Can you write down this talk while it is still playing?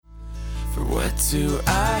What do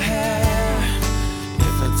I have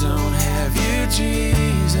if I don't have you,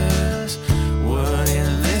 Jesus? What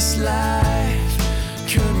in this life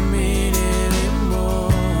could mean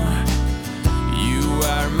anymore? You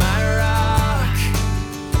are my rock,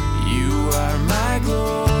 you are my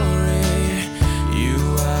glory, you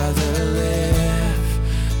are the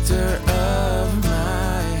lifter of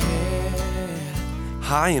my head.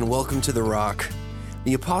 Hi, and welcome to The Rock.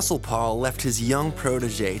 The Apostle Paul left his young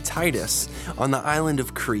protege, Titus, on the island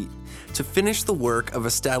of Crete to finish the work of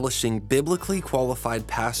establishing biblically qualified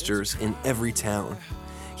pastors in every town.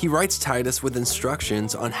 He writes Titus with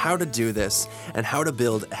instructions on how to do this and how to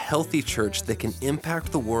build a healthy church that can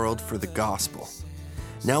impact the world for the gospel.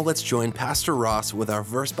 Now let's join Pastor Ross with our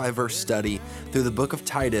verse-by-verse study through the book of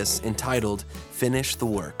Titus entitled, Finish the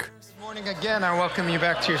Work. Good morning again. I welcome you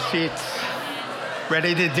back to your seats.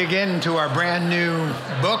 Ready to dig into our brand new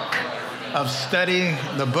book of study,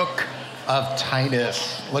 the book of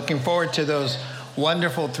Titus. Looking forward to those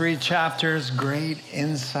wonderful 3 chapters. Great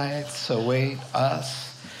insights await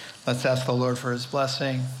us. Let's ask the Lord for his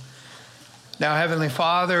blessing. Now, Heavenly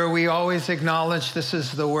Father, we always acknowledge this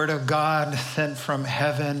is the word of God sent from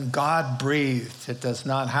heaven. God breathed. It does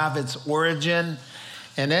not have its origin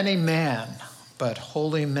in any man, but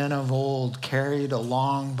holy men of old, carried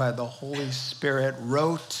along by the Holy Spirit,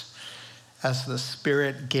 wrote as the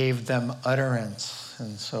Spirit gave them utterance.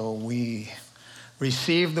 And so we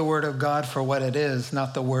receive the word of God for what it is,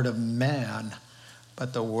 not the word of man,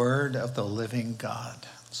 but the word of the living God.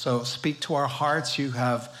 So speak to our hearts. You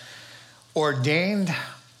have ordained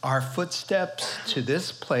our footsteps to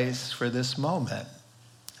this place for this moment.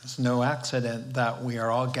 It's no accident that we are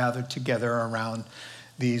all gathered together around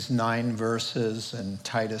these 9 verses in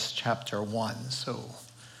Titus chapter 1. So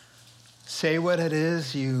say what it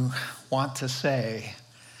is you want to say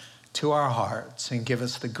to our hearts and give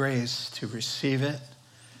us the grace to receive it,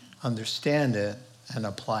 understand it, and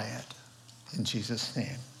apply it. In Jesus'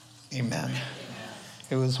 name, amen.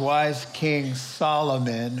 It was wise King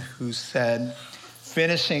Solomon who said,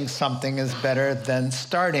 finishing something is better than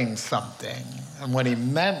starting something. And what he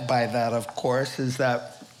meant by that, of course, is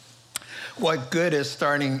that what good is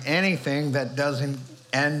starting anything that doesn't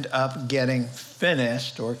end up getting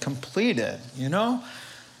finished or completed, you know?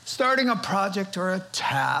 Starting a project or a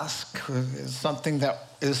task is something that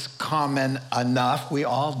is common enough. We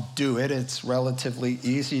all do it. It's relatively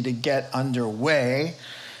easy to get underway.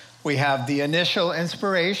 We have the initial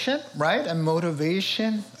inspiration, right, and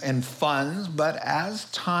motivation and funds, but as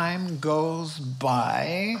time goes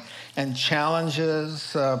by and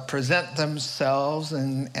challenges present themselves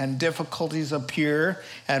and difficulties appear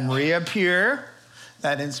and reappear,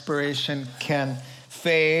 that inspiration can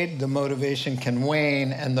fade, the motivation can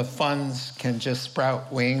wane, and the funds can just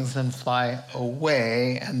sprout wings and fly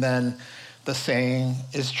away. And then the saying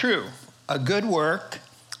is true: a good work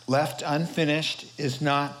left unfinished is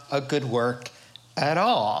not a good work at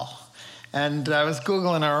all. And I was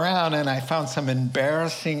Googling around and I found some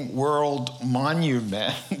embarrassing world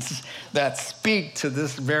monuments that speak to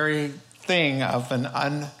this very thing of an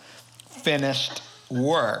unfinished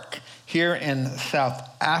work. Here in South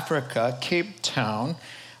Africa, Cape Town,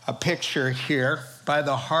 a picture here by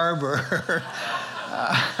the harbor.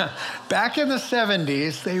 Back in the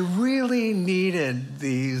 70s, they really needed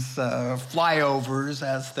these flyovers,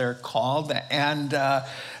 as they're called, and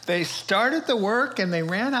they started the work and they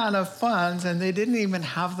ran out of funds and they didn't even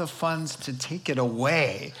have the funds to take it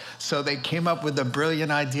away. So they came up with a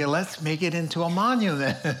brilliant idea: let's make it into a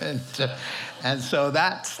monument. And so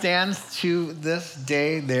that stands to this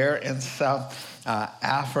day there in South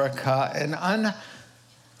Africa. An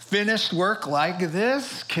unfinished work like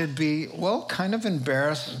this could be, well, kind of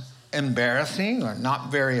embarrassing or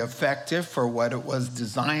not very effective for what it was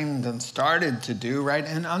designed and started to do, right?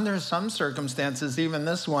 And under some circumstances, even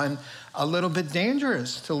this one, a little bit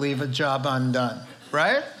dangerous to leave a job undone,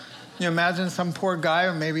 right? You imagine some poor guy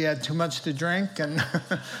who maybe had too much to drink and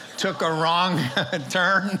took a wrong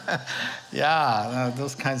turn. Yeah,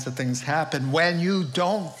 those kinds of things happen. When you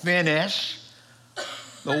don't finish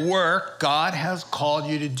the work God has called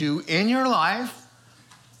you to do in your life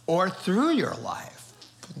or through your life.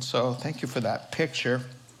 And so thank you for that picture.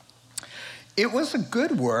 It was a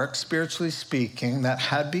good work, spiritually speaking, that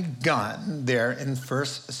had begun there in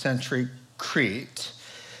first century Crete.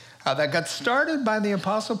 That got started by the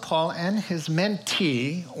Apostle Paul and his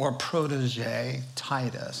mentee or protege,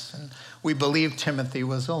 Titus. And we believe Timothy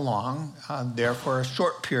was along there for a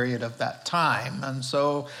short period of that time. And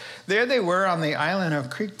so there they were on the island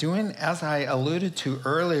of Crete doing, as I alluded to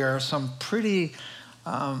earlier, some pretty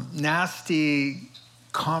nasty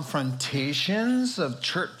confrontations of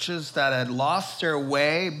churches that had lost their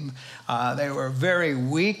way. They were very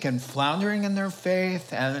weak and floundering in their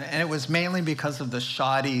faith, and it was mainly because of the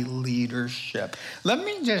shoddy leadership. Let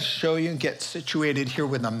me just show you, get situated here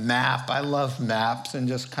with a map. I love maps, and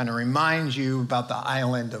just kind of remind you about the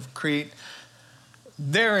island of Crete.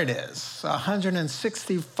 There it is,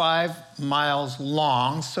 165 miles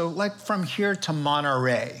long, so like from here to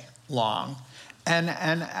Monterey long. And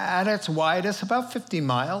at its widest, about 50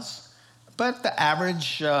 miles, but the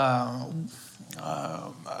average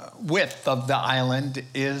width of the island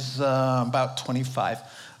is about 25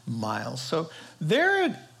 miles. So there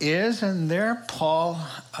it is, and there Paul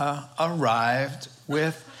arrived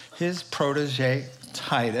with his protege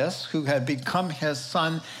Titus, who had become his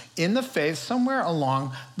son in the faith somewhere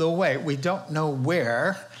along the way. We don't know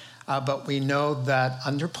where, but we know that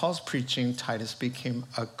under Paul's preaching, Titus became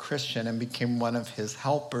a Christian and became one of his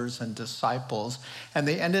helpers and disciples, and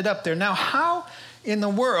they ended up there. Now, how in the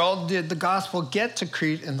world did the gospel get to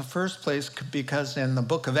Crete in the first place? Because in the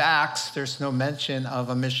book of Acts, there's no mention of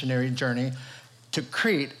a missionary journey to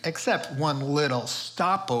Crete, except one little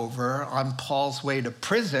stopover on Paul's way to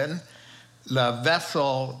prison. The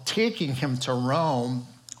vessel taking him to Rome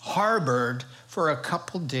harbored for a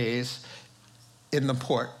couple days in the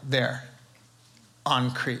port there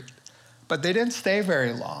on Crete. But they didn't stay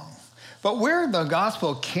very long. But where the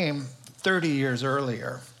gospel came 30 years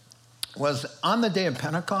earlier was on the day of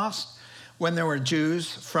Pentecost, when there were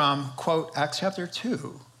Jews from, quote, Acts chapter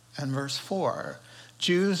 2 and verse 4,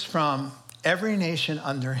 Jews from every nation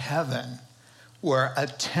under heaven were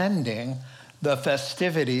attending the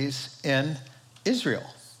festivities in Israel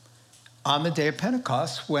on the day of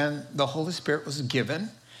Pentecost, when the Holy Spirit was given,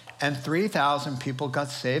 and 3,000 people got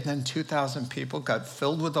saved, and 2,000 people got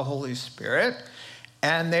filled with the Holy Spirit.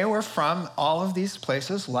 And they were from all of these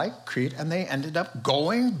places like Crete, and they ended up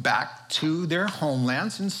going back to their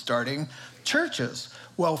homelands and starting churches.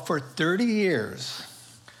 Well, for 30 years,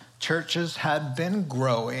 churches had been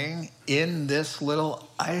growing in this little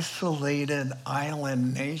isolated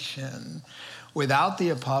island nation without the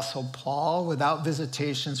Apostle Paul, without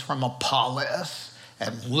visitations from Apollos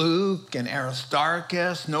and Luke and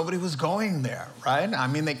Aristarchus. Nobody was going there, right? I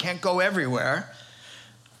mean, they can't go everywhere.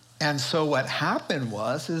 And so what happened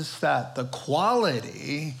is that the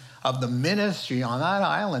quality of the ministry on that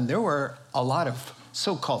island, there were a lot of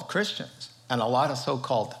so-called Christians and a lot of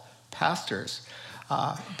so-called pastors,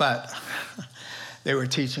 but they were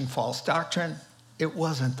teaching false doctrine. It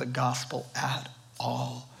wasn't the gospel at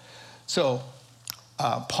all. So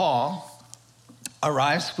Paul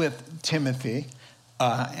arrives with Timothy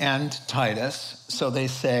and Titus, so they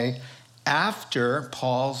say, after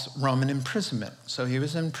Paul's Roman imprisonment. So he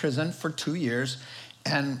was in prison for 2 years,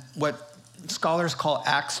 and what scholars call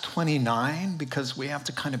Acts 29, because we have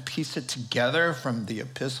to kind of piece it together from the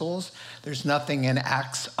epistles. There's nothing in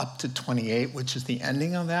Acts up to 28, which is the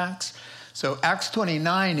ending of Acts. So Acts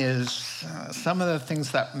 29 is some of the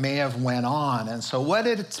things that may have went on. And so what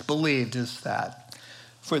it's believed is that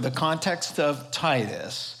for the context of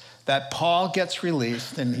Titus, that Paul gets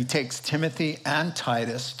released and he takes Timothy and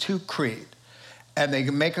Titus to Crete, and they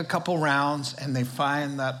make a couple rounds and they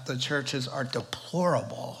find that the churches are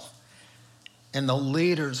deplorable and the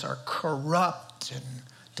leaders are corrupt and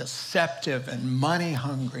deceptive and money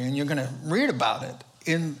hungry, and you're going to read about it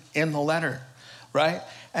in the letter, right?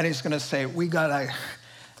 And he's going to say, we got to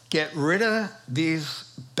get rid of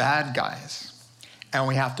these bad guys, and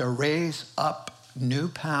we have to raise up new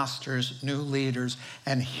pastors, new leaders,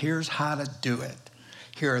 and here's how to do it.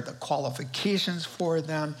 Here are the qualifications for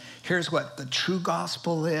them. Here's what the true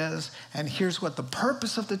gospel is, and here's what the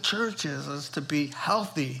purpose of the church is to be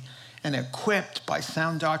healthy and equipped by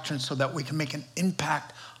sound doctrine so that we can make an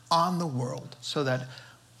impact on the world, so that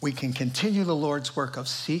we can continue the Lord's work of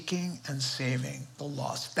seeking and saving the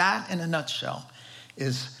lost. That, in a nutshell,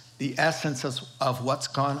 is the essence of what's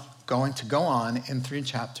going to go on in 3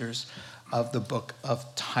 chapters of the book of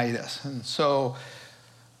Titus. And so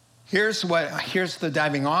here's the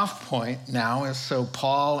diving off point now is, so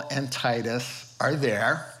Paul and Titus are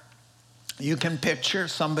there. You can picture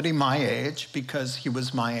somebody my age, because he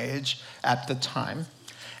was my age at the time.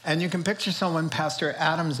 And you can picture someone Pastor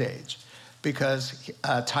Adam's age, because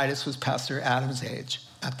Titus was Pastor Adam's age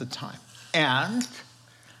at the time. And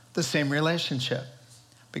the same relationship,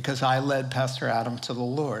 because I led Pastor Adam to the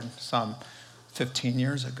Lord some 15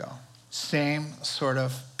 years ago. Same sort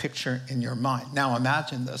of picture in your mind. Now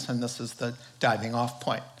imagine this, and this is the diving off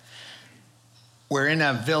point. We're in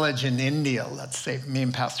a village in India, let's say, me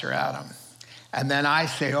and Pastor Adam, And then I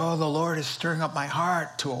say, oh, the Lord is stirring up my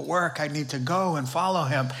heart to a work. I need to go and follow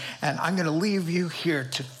him. And I'm going to leave you here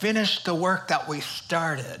to finish the work that we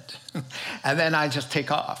started. And then I just take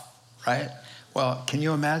off, right? Well, can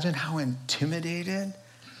you imagine how intimidated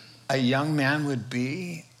a young man would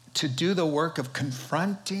be to do the work of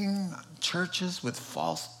confronting churches with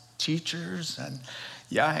false teachers and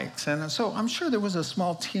yikes. And so I'm sure there was a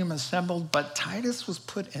small team assembled, but Titus was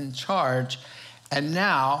put in charge. And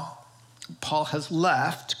now Paul has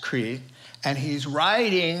left Crete, and he's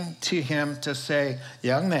writing to him to say,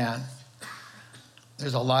 young man,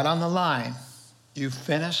 there's a lot on the line. You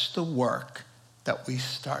finished the work that we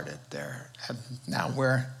started there. And now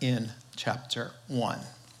we're in chapter 1.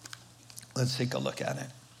 Let's take a look at it.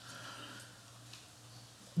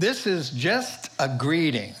 This is just a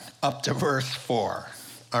greeting up to verse 4.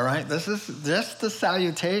 All right? This is just the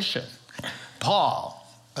salutation. Paul,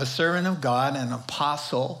 a servant of God and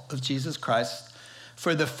apostle of Jesus Christ,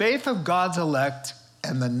 for the faith of God's elect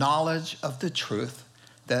and the knowledge of the truth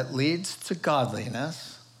that leads to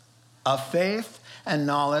godliness, a faith and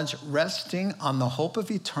knowledge resting on the hope of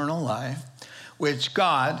eternal life, which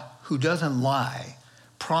God, who doesn't lie,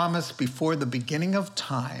 promised before the beginning of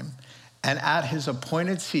time, and at his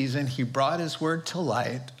appointed season, he brought his word to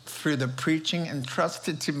light through the preaching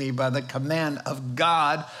entrusted to me by the command of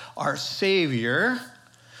God, our Savior,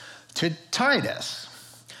 to Titus,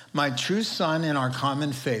 my true son in our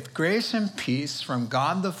common faith. Grace and peace from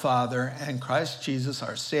God the Father and Christ Jesus,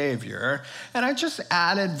 our Savior. And I just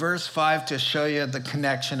added verse 5 to show you the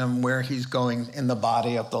connection of where he's going in the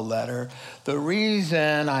body of the letter. The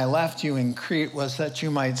reason I left you in Crete was that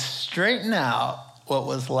you might straighten out what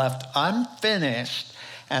was left unfinished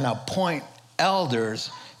and appoint elders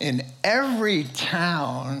in every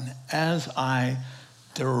town as I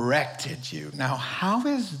directed you. Now, how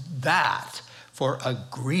is that for a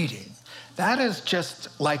greeting? That is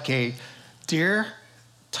just like a, dear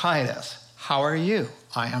Titus, how are you?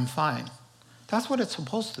 I am fine. That's what it's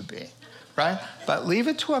supposed to be, right? But leave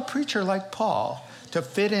it to a preacher like Paul to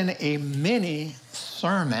fit in a mini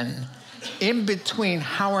sermon in between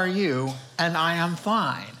how are you and I am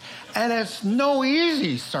fine. And it's no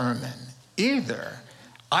easy sermon either.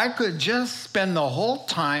 I could just spend the whole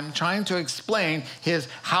time trying to explain his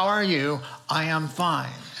how are you, I am fine.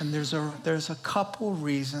 And there's a couple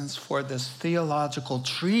reasons for this theological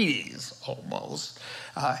treatise almost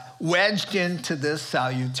wedged into this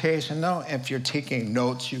salutation. Now, if you're taking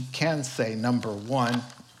notes, you can say number one.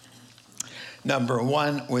 Number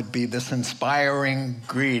one would be this inspiring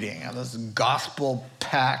greeting, this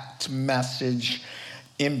gospel-packed message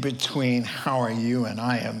in between how are you and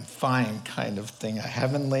I am fine kind of thing, a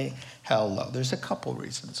heavenly hello. There's a couple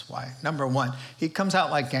reasons why. Number one, he comes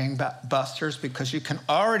out like gangbusters because you can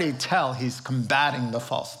already tell he's combating the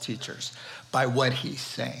false teachers by what he's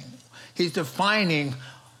saying. He's defining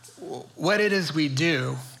what it is we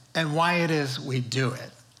do and why it is we do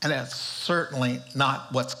it. And that's certainly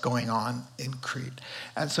not what's going on in Crete.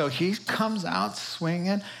 And so he comes out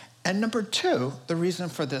swinging. And number two, the reason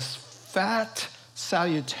for this fat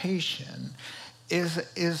salutation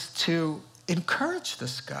is to encourage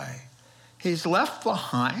this guy. He's left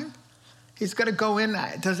behind. He's got to go in.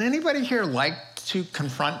 Does anybody here like to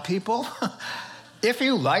confront people? If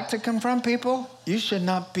you like to confront people, you should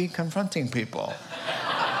not be confronting people.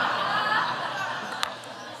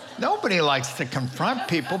 Nobody likes to confront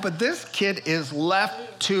people, but this kid is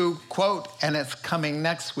left to, quote, and it's coming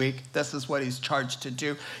next week, this is what he's charged to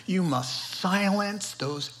do. You must silence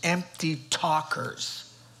those empty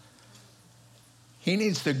talkers. He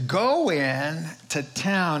needs to go in to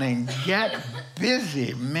town and get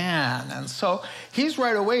busy, man. And so he's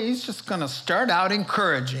just going to start out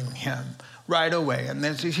encouraging him right away. And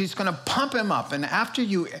then he's going to pump him up. And after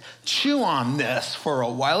you chew on this for a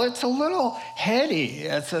while, it's a little heady.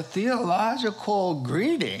 It's a theological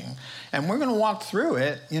greeting. And we're going to walk through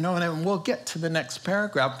it, and then we'll get to the next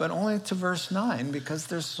paragraph, but only to verse 9 because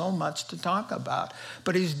there's so much to talk about.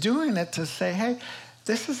 But he's doing it to say, hey,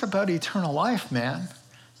 this is about eternal life, man.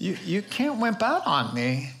 You can't wimp out on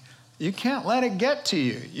me. You can't let it get to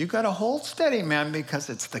you. You got to hold steady, man, because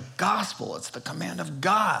it's the gospel. It's the command of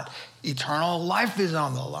God. Eternal life is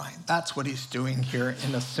on the line. That's what he's doing here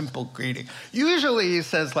in a simple greeting. Usually he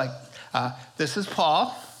says this is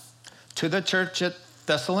Paul to the church at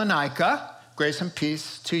Thessalonica. Grace and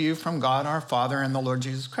peace to you from God our Father and the Lord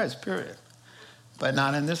Jesus Christ, period. But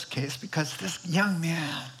not in this case because this young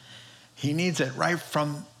man, he needs it right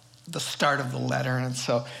from the start of the letter. And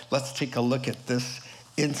so let's take a look at this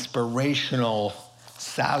inspirational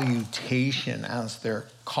salutation, as they're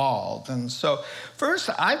called. And so first,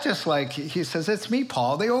 he says, it's me,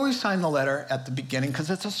 Paul. They always sign the letter at the beginning because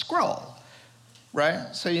it's a scroll,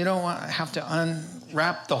 right? So you don't have to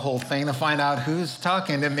unwrap the whole thing to find out who's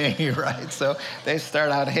talking to me, right? So they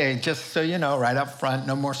start out, hey, just so you know, right up front,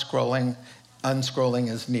 no more scrolling. Unscrolling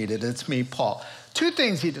is needed. It's me, Paul. Two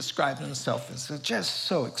things he described himself as just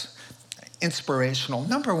so inspirational.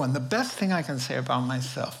 Number one, the best thing I can say about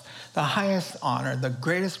myself, the highest honor, the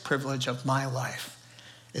greatest privilege of my life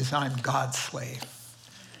is I'm God's slave.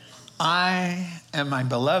 I am my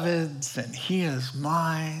beloved's and he is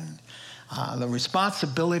mine. The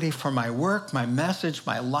responsibility for my work, my message,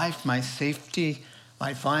 my life, my safety,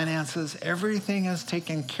 my finances, everything is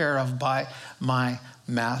taken care of by my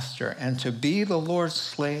master. And to be the Lord's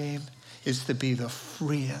slave is to be the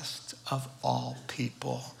freest of all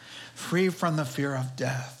people, free from the fear of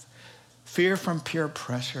death, fear from peer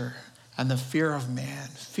pressure, and the fear of man,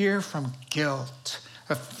 fear from guilt,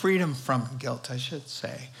 freedom from guilt, I should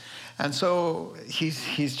say. And so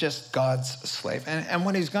he's just God's slave. And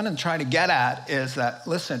what he's going to try to get at is that,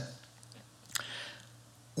 listen,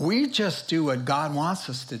 we just do what God wants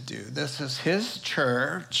us to do. This is his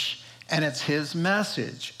church, and it's his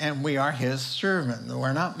message, and we are his servant.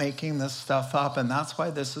 We're not making this stuff up, and that's why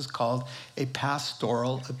this is called a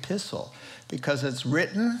pastoral epistle, because it's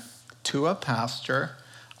written to a pastor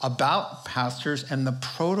about pastors and the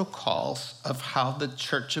protocols of how the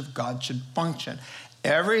church of God should function.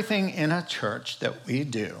 Everything in a church that we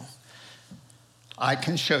do, I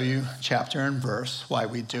can show you chapter and verse why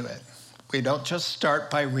we do it. We don't just start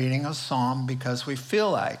by reading a psalm because we feel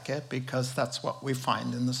like it, because that's what we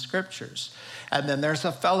find in the scriptures. And then there's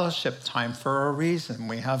a fellowship time for a reason.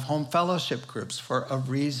 We have home fellowship groups for a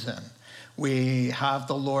reason. We have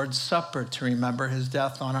the Lord's Supper to remember his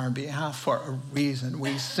death on our behalf for a reason.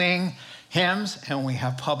 We sing hymns and we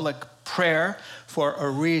have public prayer for a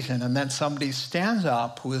reason. And then somebody stands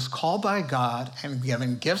up who is called by God and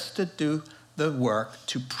given gifts to do the work,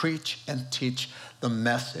 to preach and teach the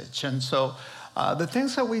message. And so the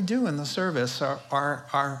things that we do in the service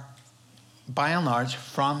are by and large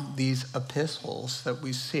from these epistles that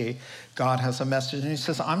we see. God has a message, and he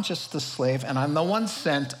says, I'm just the slave, and I'm the one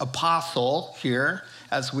sent. Apostle here,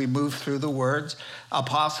 as we move through the words,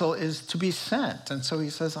 apostle is to be sent. And so he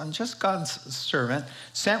says, I'm just God's servant,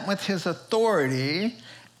 sent with his authority.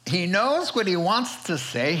 He knows what he wants to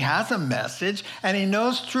say, has a message, and he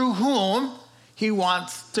knows through whom he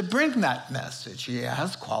wants to bring that message. He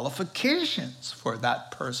has qualifications for that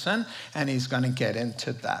person, and he's going to get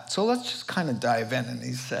into that. So let's just kind of dive in. And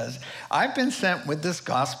he says, I've been sent with this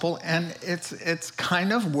gospel, and it's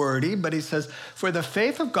kind of wordy, but he says, for the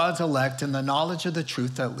faith of God's elect and the knowledge of the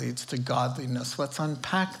truth that leads to godliness. Let's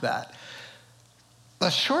unpack that. The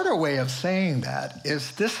shorter way of saying that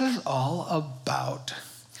is this is all about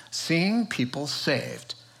seeing people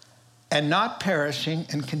saved and not perishing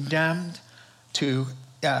and condemned to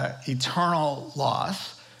eternal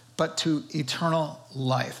loss, but to eternal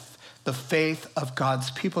life. The faith of God's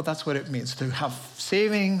people, that's what it means, to have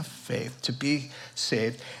saving faith, to be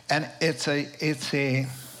saved. And it's a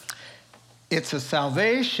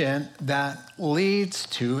salvation that leads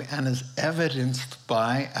to and is evidenced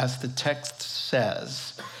by, as the text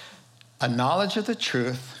says, a knowledge of the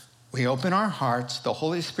truth. We open our hearts, the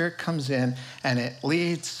Holy Spirit comes in, and it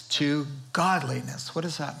leads to godliness. What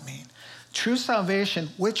does that mean? True salvation,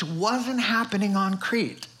 which wasn't happening on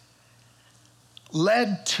Crete,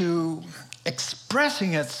 led to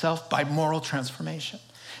expressing itself by moral transformation.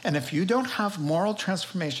 And if you don't have moral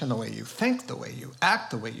transformation, the way you think, the way you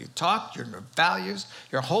act, the way you talk, your values,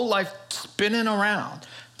 your whole life spinning around,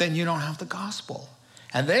 then you don't have the gospel.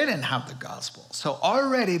 And they didn't have the gospel. So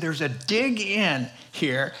already there's a dig in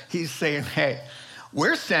here. He's saying, hey,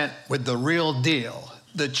 we're sent with the real deal,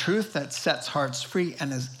 the truth that sets hearts free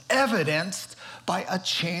and is evidenced by a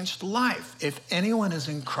changed life. If anyone is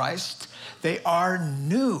in Christ, they are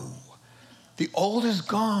new. The old is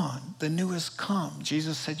gone, the new has come.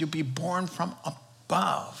 Jesus said you'll be born from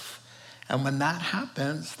above. And when that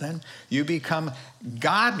happens, then you become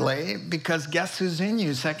godly, because guess who's in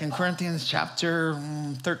you? 2 Corinthians chapter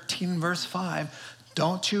 13, verse 5.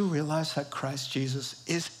 Don't you realize that Christ Jesus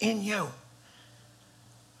is in you?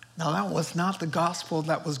 Now, that was not the gospel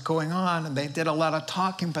that was going on, and they did a lot of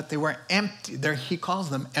talking, but they were empty. He calls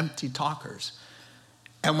them empty talkers.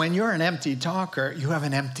 And when you're an empty talker, you have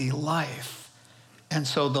an empty life. And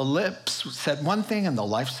so the lips said one thing, and the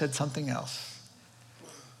life said something else.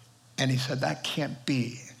 And he said, that can't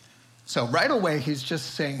be. So right away, he's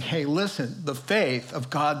just saying, hey, listen, the faith of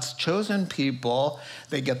God's chosen people,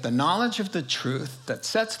 they get the knowledge of the truth that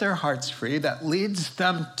sets their hearts free, that leads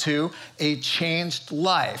them to a changed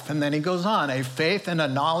life. And then he goes on, a faith and a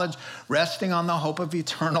knowledge resting on the hope of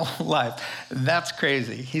eternal life. That's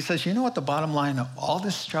crazy. He says, you know what the bottom line of all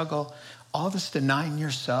this struggle, all this denying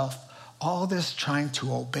yourself, all this trying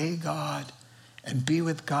to obey God and be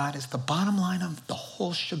with God is the bottom line of the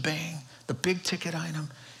whole shebang, the big ticket item.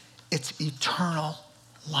 It's eternal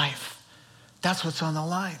life. That's what's on the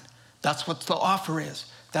line. That's what the offer is.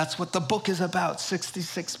 That's what the book is about.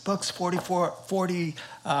 66 books, 40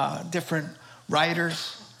 different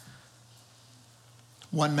writers.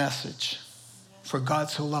 One message. For God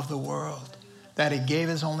so loved the world that he gave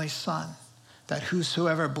his only son, that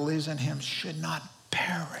whosoever believes in him should not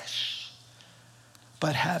perish,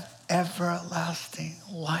 but have everlasting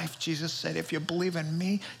life. Jesus said, if you believe in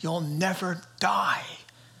me, you'll never die,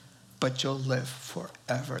 but you'll live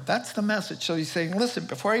forever. That's the message. So he's saying, listen,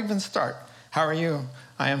 before I even start, how are you?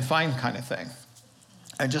 I am fine kind of thing.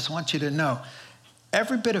 I just want you to know,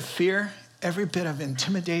 every bit of fear, every bit of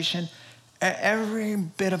intimidation, every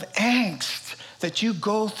bit of angst that you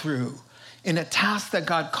go through in a task that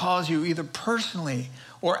God calls you, either personally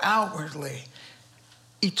or outwardly,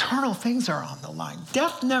 eternal things are on the line.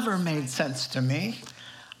 Death never made sense to me.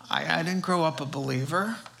 I didn't grow up a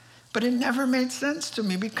believer. But it never made sense to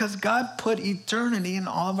me because God put eternity in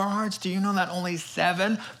all of our hearts. Do you know that only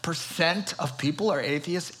 7% of people are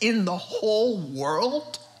atheists in the whole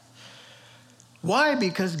world? Why?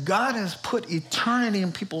 Because God has put eternity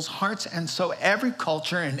in people's hearts. And so every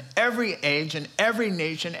culture in every age and every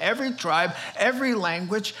nation, every tribe, every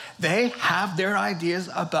language, they have their ideas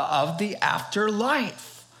of the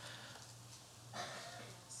afterlife.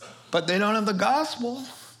 But they don't have the gospel.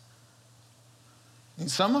 And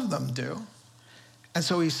some of them do. And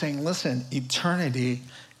so he's saying, listen, eternity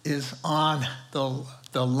is on the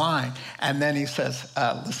line. And then he says,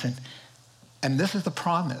 listen, and this is the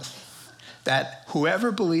promise, that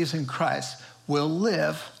whoever believes in Christ will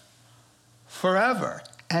live forever.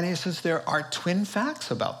 And he says there are twin facts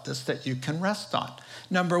about this that you can rest on.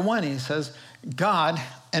 Number one, he says, God,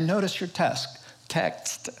 and notice your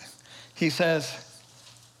text. He says,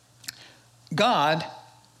 God,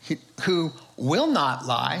 who will not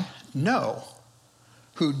lie, no.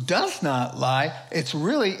 Who does not lie, it's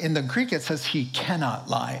really, in the Greek it says he cannot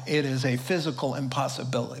lie. It is a physical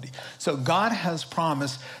impossibility. So God has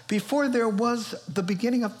promised before there was the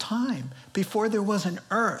beginning of time, before there was an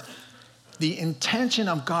earth, the intention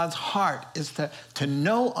of God's heart is to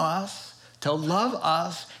know us, to love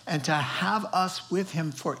us, and to have us with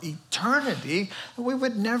him for eternity. We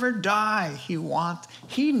would never die.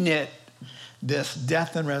 He knit this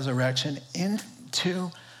death and resurrection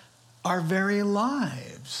into our very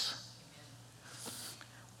lives.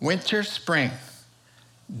 Winter, spring,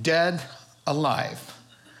 dead, alive.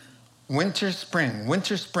 Winter, spring,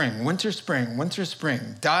 winter, spring, winter, spring, winter, spring.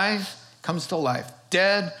 Dies, comes to life.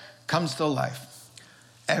 Dead, comes to life.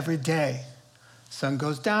 Every day, sun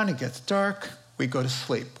goes down, it gets dark, we go to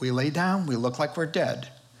sleep. We lay down, we look like we're dead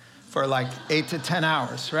for like 8 to 10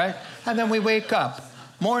 hours, right? And then we wake up.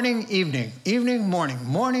 Morning, evening, evening, morning,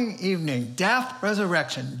 morning, evening, death,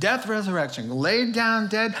 resurrection, laid down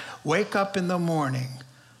dead, wake up in the morning.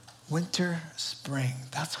 Winter, spring,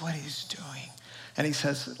 that's what he's doing. And he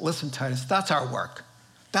says, listen, Titus, that's our work.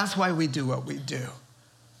 That's why we do what we do.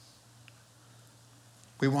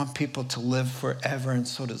 We want people to live forever, and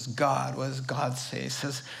so does God. What does God say? He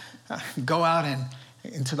says, go out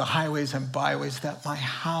into the highways and byways that my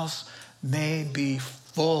house may be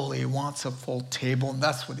full. He wants a full table, and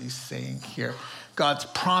that's what he's saying here. God's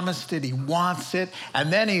promised it, he wants it.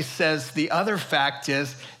 And then he says the other fact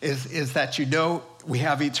is that we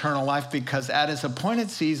have eternal life because at his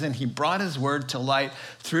appointed season, he brought his word to light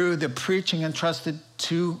through the preaching entrusted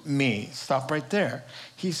to me. Stop right there.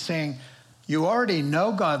 He's saying, you already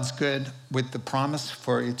know God's good with the promise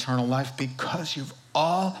for eternal life because you've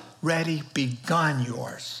already begun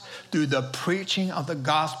yours. Through the preaching of the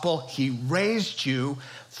gospel, he raised you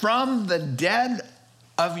from the dead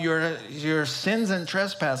of your sins and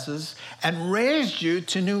trespasses and raised you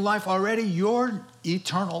to new life. Already your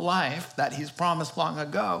eternal life that he's promised long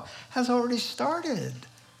ago has already started.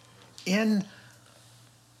 In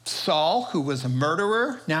Saul, who was a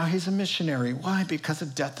murderer, now he's a missionary. Why? Because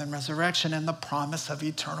of death and resurrection and the promise of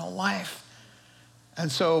eternal life. And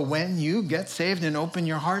so when you get saved and open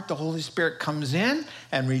your heart, the Holy Spirit comes in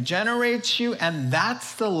and regenerates you, and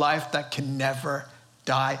that's the life that can never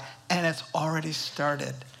die, and it's already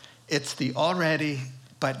started. It's the already,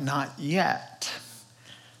 but not yet,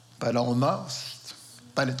 but almost.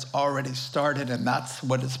 but it's already started, and that's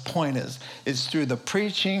what his point is through the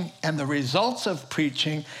preaching and the results of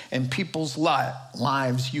preaching in people's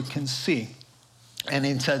lives you can see. And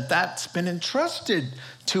he said that's been entrusted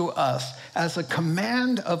to us as a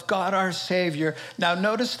command of God our Savior. Now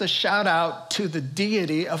notice the shout out to the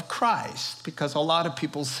deity of Christ, because a lot of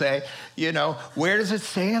people say, where does it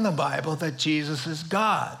say in the Bible that Jesus is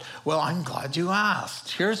God? Well, I'm glad you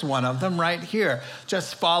asked. Here's one of them right here.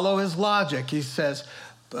 Just follow his logic. He says,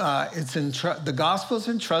 the gospel is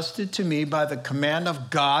entrusted to me by the command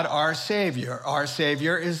of God our Savior. Our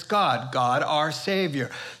Savior is God. God our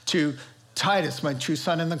Savior. To Titus, my true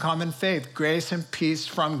son in the common faith, grace and peace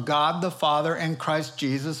from God the Father and Christ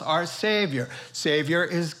Jesus our Savior. Savior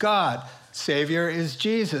is God. Savior is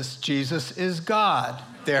Jesus. Jesus is God.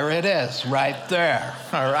 There it is, right there.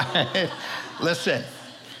 All right. Listen,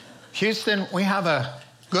 Houston, we have a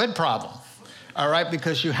good problem. All right,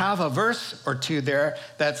 because you have a verse or two there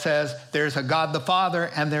that says there's a God the Father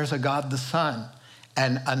and there's a God the Son.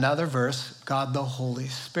 And another verse, God the Holy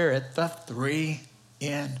Spirit, the three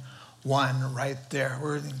in one right there.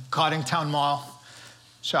 We're in Coddingtown Mall,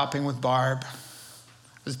 shopping with Barb. I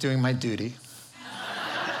was doing my duty.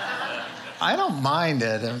 I don't mind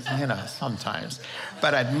it, sometimes.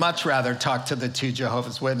 But I'd much rather talk to the two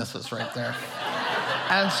Jehovah's Witnesses right there.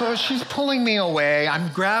 And so she's pulling me away.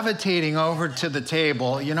 I'm gravitating over to the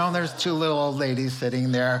table. There's two little old ladies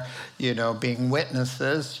sitting there, being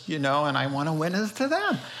witnesses, and I want to witness to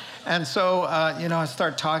them. And so, I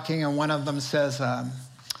start talking, and one of them says,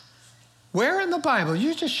 where in the Bible,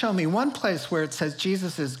 you just show me one place where it says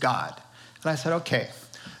Jesus is God. And I said, okay,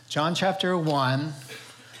 John chapter 1,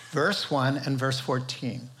 verse 1 and verse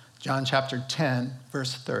 14. John chapter 10,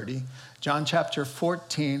 verse 30. John chapter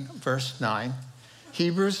 14, verse 9.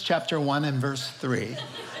 Hebrews chapter 1 and verse 3.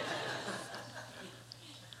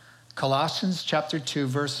 Colossians chapter 2,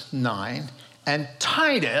 verse 9. And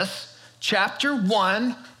Titus chapter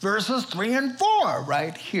 1, verses 3 and 4,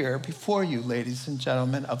 right here before you, ladies and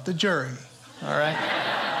gentlemen of the jury. All right?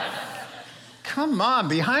 Come on,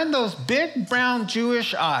 behind those big brown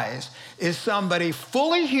Jewish eyes is somebody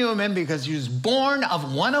fully human because he was born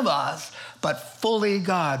of one of us, but fully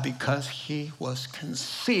God because he was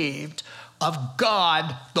conceived of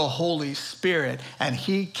God, the Holy Spirit, and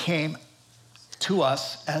he came to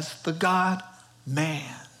us as the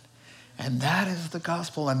God-man. And that is the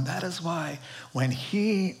gospel, and that is why when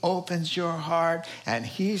he opens your heart and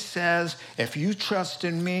he says, if you trust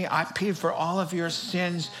in me, I paid for all of your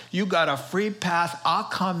sins, you got a free pass, I'll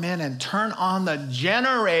come in and turn on the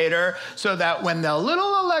generator so that when the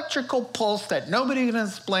little electrical pulse that nobody can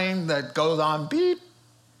explain that goes on beep,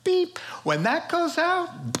 beep, when that goes out,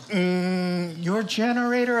 your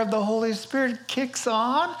generator of the Holy Spirit kicks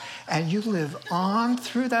on and you live on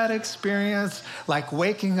through that experience like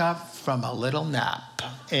waking up from a little nap.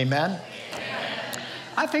 Amen?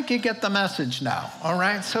 I think you get the message now, all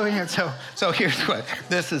right? So here's what,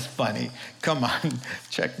 this is funny. Come on,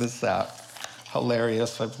 check this out.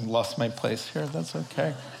 Hilarious, I've lost my place here, that's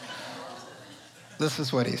okay. This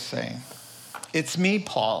is what he's saying. It's me,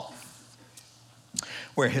 Paul.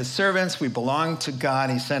 We're his servants, we belong to God.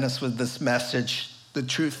 He sent us with this message, the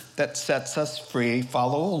truth that sets us free.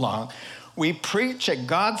 Follow along. We preach at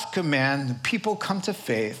God's command, the people come to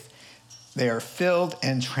faith. They are filled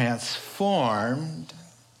and transformed.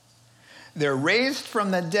 They're raised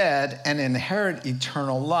from the dead and inherit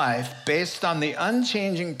eternal life based on the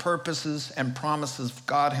unchanging purposes and promises of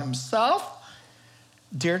God himself.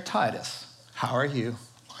 Dear Titus, how are you?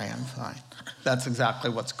 I am fine. That's exactly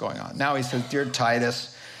what's going on. Now he says, dear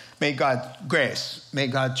Titus, may God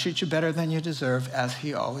treat you better than you deserve, as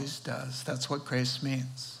he always does. That's what grace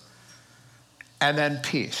means. And then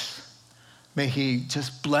peace. May he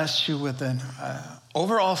just bless you with an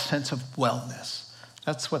overall sense of wellness.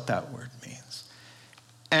 That's what that word means.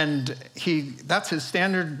 And that's his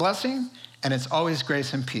standard blessing, and it's always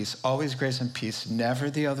grace and peace, never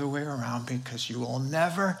the other way around, because you will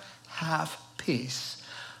never have peace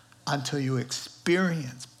until you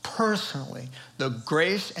experience personally the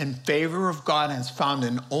grace and favor of God, and it's found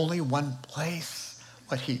in only one place,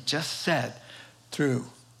 what he just said, through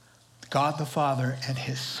God the Father and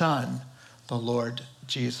his Son, the Lord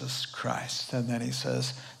Jesus Christ. And then he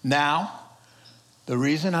says, now, the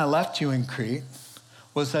reason I left you in Crete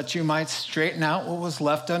was that you might straighten out what was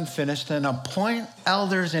left unfinished and appoint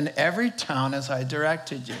elders in every town as I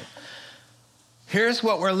directed you. Here's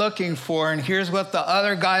what we're looking for, and here's what the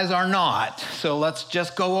other guys are not. So let's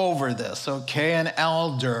just go over this, okay? An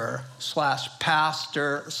elder /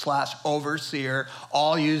 pastor / overseer,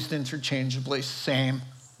 all used interchangeably, same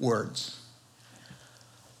words.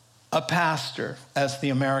 A pastor, as the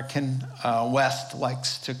American West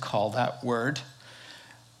likes to call that word.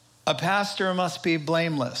 A pastor must be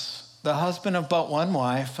blameless, the husband of but one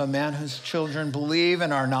wife, a man whose children believe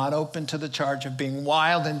and are not open to the charge of being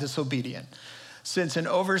wild and disobedient. Since an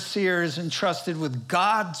overseer is entrusted with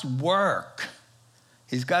God's work,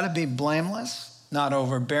 he's got to be blameless, not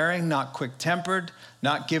overbearing, not quick-tempered,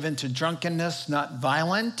 not given to drunkenness, not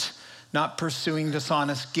violent, not pursuing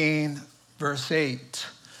dishonest gain. Verse 8.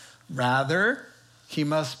 Rather, he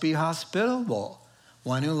must be hospitable,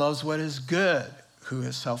 one who loves what is good, who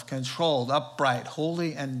is self-controlled, upright,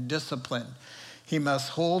 holy, and disciplined. He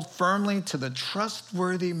must hold firmly to the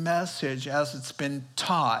trustworthy message as it's been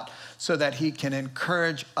taught, so that he can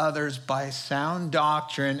encourage others by sound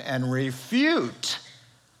doctrine and refute,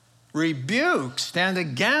 rebuke, stand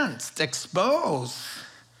against, expose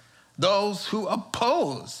those who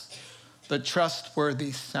oppose the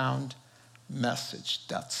trustworthy sound message.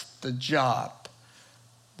 That's the job.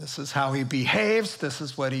 This is how he behaves. This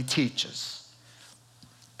is what he teaches.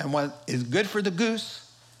 And what is good for the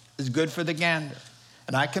goose is good for the gander.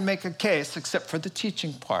 And I can make a case, except for the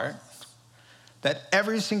teaching part, that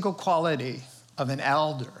every single quality of an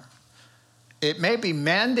elder, it may be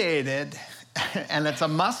mandated and it's a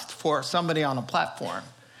must for somebody on a platform,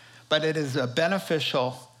 but it is a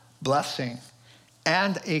beneficial blessing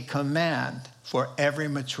and a command for every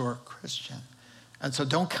mature Christian. And so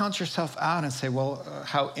don't count yourself out and say, well,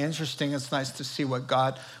 how interesting. It's nice to see what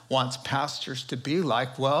God wants pastors to be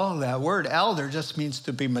like. Well, that word elder just means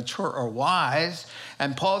to be mature or wise.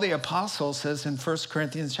 And Paul the Apostle says in 1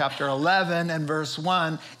 Corinthians chapter 11 and verse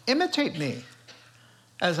 1, imitate me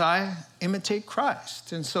as I imitate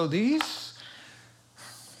Christ. And so these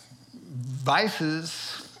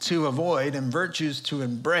vices to avoid and virtues to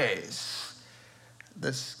embrace,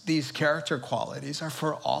 these character qualities are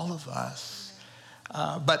for all of us.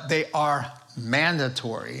 But they are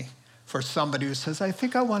mandatory for somebody who says, I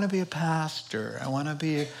think I want to be a pastor. I want to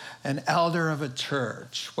be an elder of a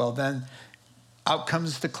church. Well, then out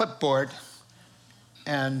comes the clipboard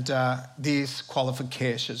and these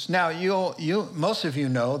qualifications. Now, most of you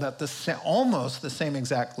know that almost the same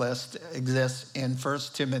exact list exists in 1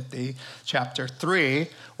 Timothy chapter 3,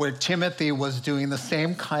 where Timothy was doing the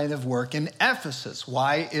same kind of work in Ephesus.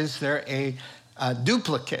 Why is there a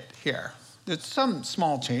duplicate here? There's some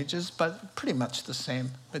small changes, but pretty much the same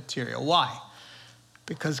material. Why?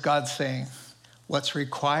 Because God's saying, what's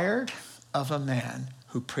required of a man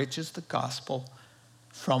who preaches the gospel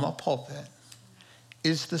from a pulpit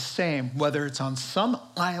is the same, whether it's on some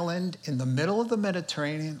island in the middle of the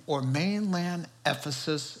Mediterranean or mainland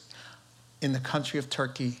Ephesus in the country of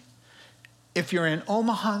Turkey. If you're in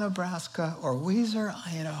Omaha, Nebraska, or Weiser,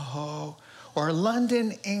 Idaho, or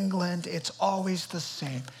London, England, it's always the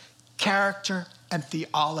same. Character and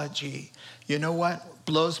theology. You know what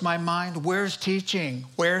blows my mind? Where's teaching?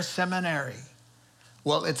 Where's seminary?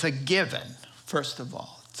 Well, it's a given, first of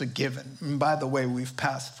all. It's a given. And by the way, we've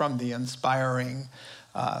passed from the inspiring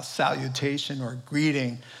salutation or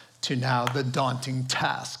greeting to now the daunting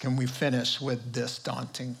task. And we finish with this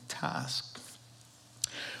daunting task.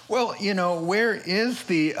 Well, you know, where is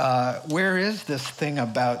this thing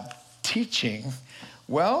about teaching?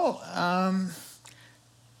 Well,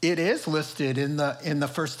 it is listed in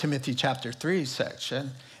the 1 Timothy chapter 3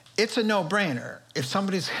 section. It's a no-brainer. If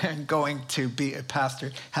somebody's going to be a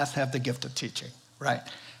pastor, has to have the gift of teaching, right?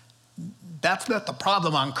 That's not the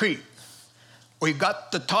problem on Crete. We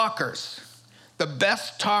got the talkers. The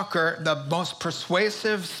best talker, the most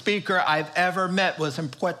persuasive speaker I've ever met was in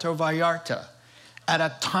Puerto Vallarta at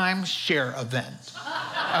a timeshare event,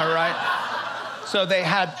 all right? So they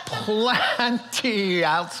had plenty,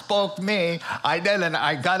 outspoke me. I didn't.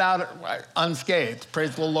 I got out unscathed.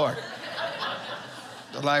 Praise the Lord.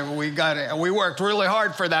 Like we worked really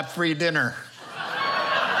hard for that free dinner.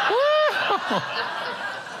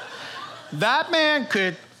 That man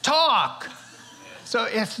could talk. So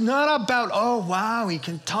it's not about, oh, wow, he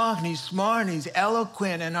can talk and he's smart and he's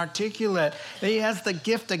eloquent and articulate. He has the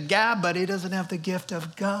gift of gab, but he doesn't have the gift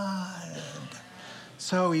of God.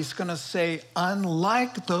 So he's going to say,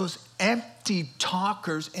 unlike those empty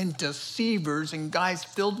talkers and deceivers and guys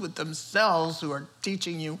filled with themselves who are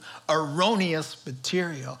teaching you erroneous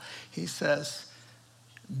material, he says,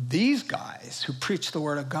 these guys who preach the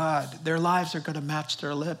word of God, their lives are going to match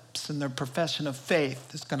their lips, and their profession of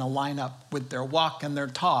faith is going to line up with their walk and their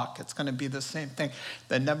talk. It's going to be the same thing.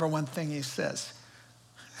 The number one thing he says,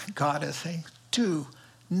 God is saying, do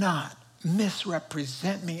not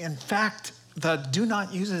misrepresent me. In fact, the do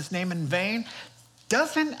not use his name in vain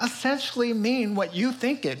doesn't essentially mean what you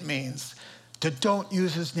think it means. to don't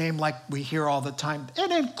use his name like we hear all the time.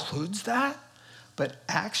 It includes that. But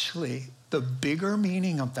actually, the bigger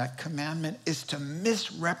meaning of that commandment is to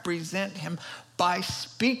misrepresent him by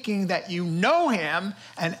speaking that you know him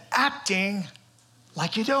and acting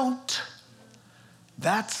like you don't.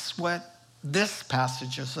 That's what this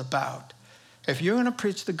passage is about. If you're going to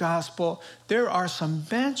preach the gospel, there are some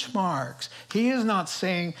benchmarks. He is not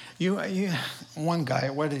saying, one guy,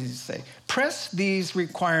 what did he say? Press these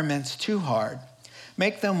requirements too hard,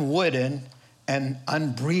 make them wooden and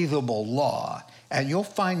unbreathable law, and you'll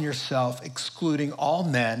find yourself excluding all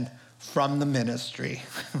men from the ministry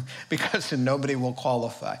because nobody will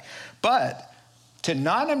qualify. But to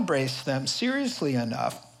not embrace them seriously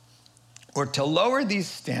enough or to lower these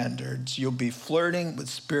standards, you'll be flirting with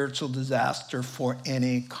spiritual disaster for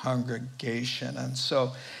any congregation. And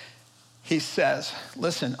so he says,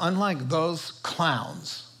 listen, unlike those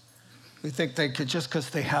clowns who think they could just because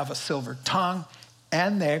they have a silver tongue,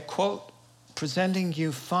 and they're, quote, presenting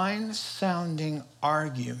you fine-sounding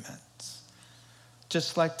arguments.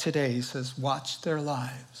 Just like today, he says, watch their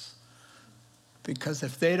lives. Because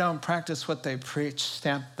if they don't practice what they preach,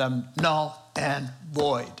 stamp them null and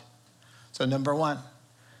void. So number one,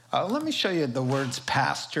 let me show you the words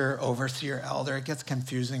pastor, overseer, elder. It gets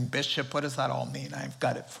confusing. Bishop, what does that all mean? I've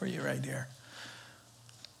got it for you right here.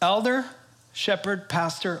 Elder, shepherd,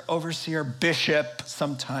 pastor, overseer, bishop,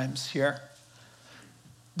 sometimes here.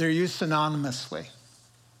 They're used synonymously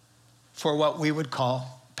for what we would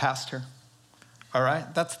call pastor. All right?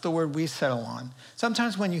 That's the word we settle on.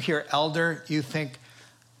 Sometimes when you hear elder, you think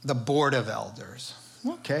the board of elders.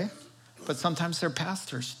 Okay. But sometimes they're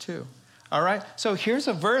pastors too. All right? So here's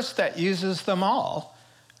a verse that uses them all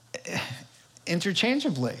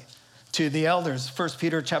interchangeably. To the elders, 1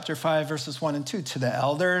 Peter chapter 5, verses 1 and 2. To the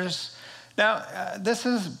elders. Now, this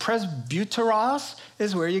is presbyteros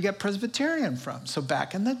is where you get Presbyterian from. So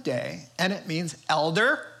back in the day, and it means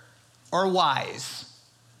elder or wise,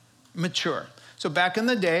 mature. So back in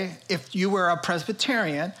the day, if you were a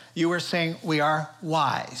Presbyterian, you were saying we are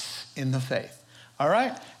wise in the faith. All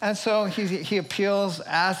right? And so he appeals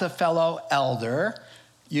as a fellow elder,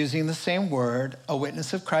 using the same word, a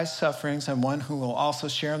witness of Christ's sufferings and one who will also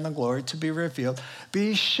share in the glory to be revealed.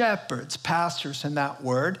 Be shepherds, pastors, and that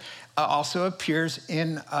word also appears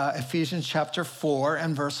in Ephesians chapter 4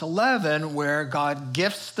 and verse 11, where God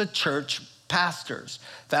gifts the church pastors.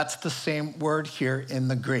 That's the same word here in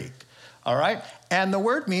the Greek. All right? And the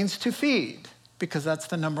word means to feed, because that's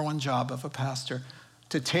the number one job of a pastor,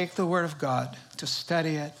 to take the word of God, to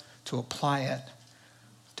study it, to apply it,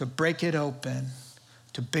 to break it open,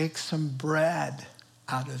 to bake some bread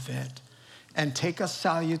out of it, and take a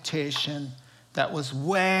salutation that was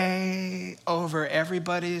way over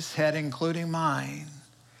everybody's head, including mine,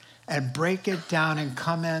 and break it down and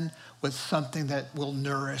come in with something that will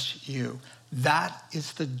nourish you. That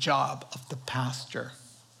is the job of the pastor.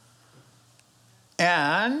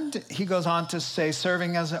 And he goes on to say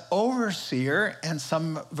serving as an overseer, and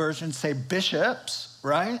some versions say bishops,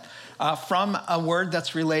 right? From a word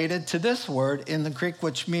that's related to this word in the Greek,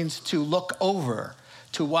 which means to look over,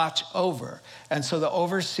 to watch over. And so the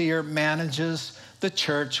overseer manages the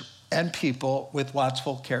church and people with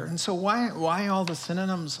watchful care. And so why all the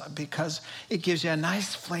synonyms? Because it gives you a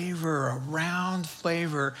nice flavor, a round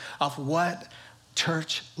flavor of what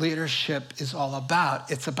church leadership is all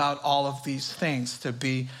about. It's about all of these things, to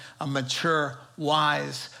be a mature,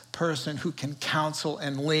 wise person who can counsel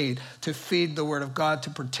and lead, to feed the word of God, to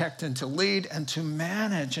protect and to lead and to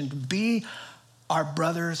manage and to be our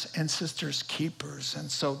brothers and sisters' keepers.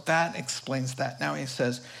 And so that explains that. Now he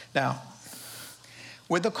says,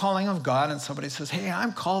 with the calling of God, and somebody says, hey,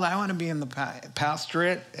 I'm called, I want to be in the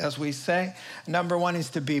pastorate, as we say. Number one is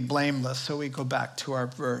to be blameless. So we go back to our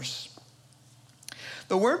verse.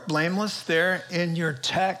 The word blameless there in your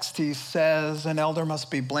text, he says, an elder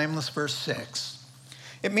must be blameless, verse 6.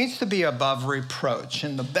 It means to be above reproach.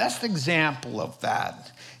 And the best example of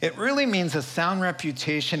that, it really means a sound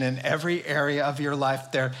reputation in every area of your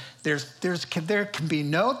life. There can be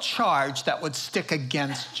no charge that would stick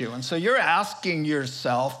against you. And so you're asking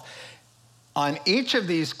yourself, on each of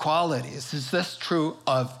these qualities, is this true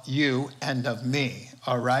of you and of me?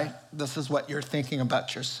 All right? This is what you're thinking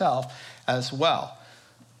about yourself as well.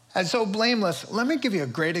 And so blameless, let me give you a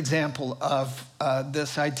great example of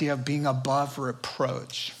this idea of being above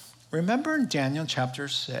reproach. Remember in Daniel chapter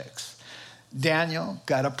 6, Daniel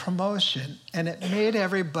got a promotion, and it made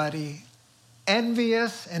everybody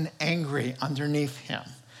envious and angry underneath him,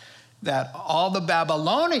 that all the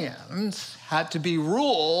Babylonians had to be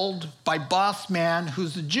ruled by boss man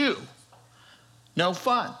who's a Jew. No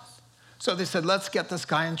fun. So they said, let's get this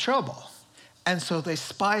guy in trouble. And so they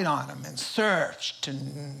spied on him and searched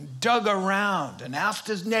and dug around and asked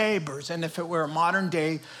his neighbors. And if it were a modern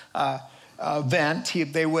day event,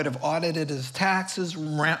 they would have audited his taxes,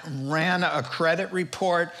 ran a credit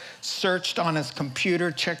report, searched on his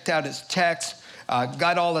computer, checked out his texts,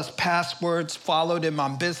 got all his passwords, followed him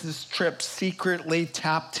on business trips, secretly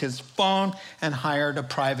tapped his phone, and hired a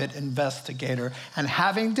private investigator. And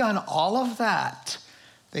having done all of that,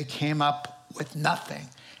 they came up with nothing.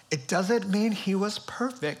 It doesn't mean he was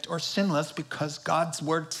perfect or sinless, because God's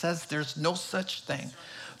word says there's no such thing.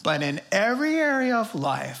 But in every area of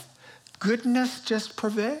life, goodness just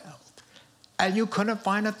prevailed. And you couldn't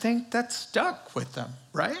find a thing that stuck with them,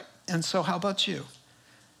 right? And so how about you?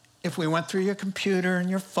 If we went through your computer and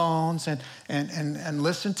your phones and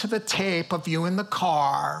listened to the tape of you in the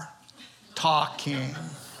car talking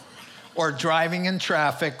or driving in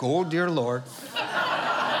traffic, oh dear Lord.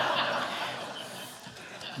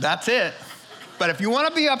 That's it. But if you want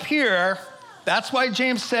to be up here, that's why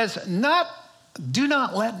James says, do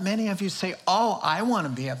not let many of you say, oh, I want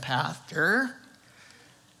to be a pastor.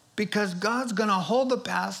 Because God's going to hold the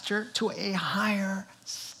pastor to a higher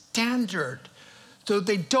standard. So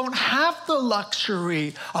they don't have the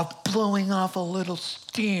luxury of blowing off a little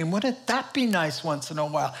steam. Wouldn't that be nice once in a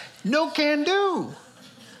while? No can do.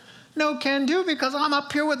 No can do, because I'm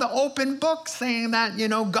up here with an open book saying that,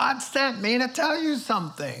 God sent me to tell you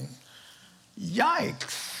something.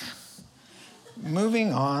 Yikes.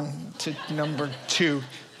 Moving on to number 2.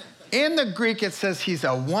 In the Greek, it says he's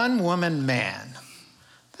a one-woman man.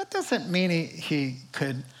 That doesn't mean he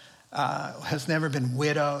could has never been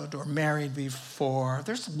widowed or married before.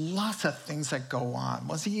 There's lots of things that go on.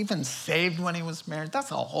 Was he even saved when he was married?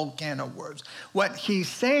 That's a whole can of worms. What he's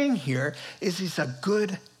saying here is he's a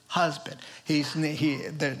good husband.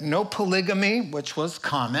 No polygamy, which was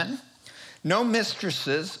common. No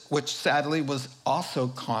mistresses, which sadly was also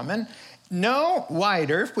common. No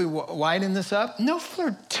wider, if we widen this up, no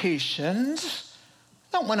flirtations.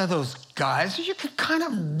 Not one of those guys. You could kind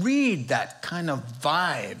of read that kind of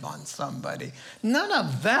vibe on somebody. None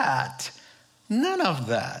of that. None of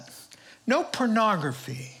that. No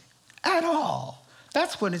pornography at all.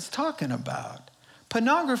 That's what it's talking about.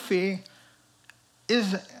 Pornography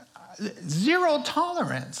is zero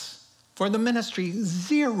tolerance for the ministry.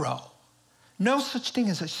 Zero. No such thing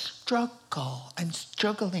as a struggle. I'm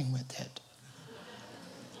struggling with it.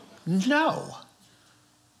 No.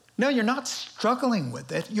 No, you're not struggling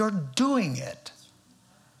with it. You're doing it.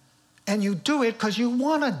 And you do it because you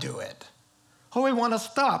want to do it. Oh, we want to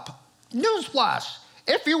stop. Newsflash.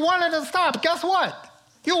 If you wanted to stop, guess what?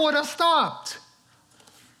 You would have stopped.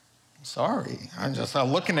 Sorry. I'm just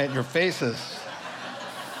looking at your faces.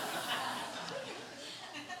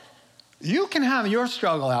 You can have your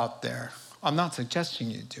struggle out there. I'm not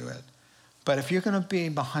suggesting you do it. But if you're going to be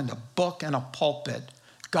behind a book and a pulpit,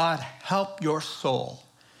 God help your soul.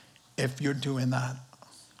 If you're doing that,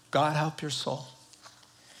 God help your soul.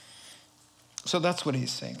 So that's what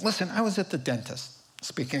he's saying. Listen, I was at the dentist,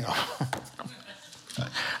 speaking of.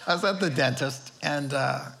 I was at the dentist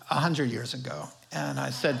 100 years ago. And I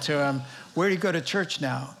said to him, where do you go to church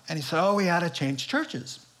now? And he said, oh, we had to change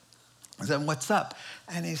churches. I said, what's up?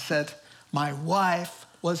 And he said, my wife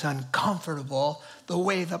was uncomfortable the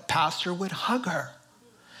way the pastor would hug her.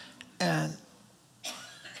 And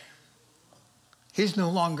he's no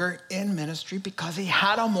longer in ministry because he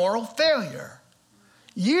had a moral failure.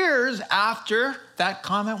 Years after that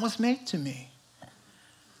comment was made to me.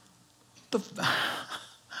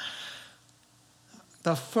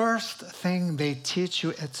 The first thing they teach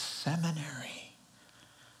you at seminary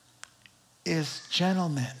is,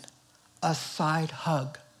 gentlemen, a side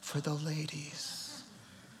hug for the ladies.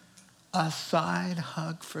 A side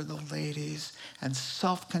hug for the ladies, and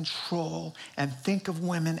self-control, and think of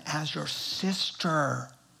women as your sister.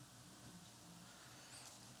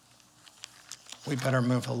 We better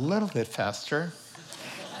move a little bit faster.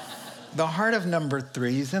 The heart of number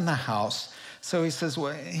 3 is in the house. So he says,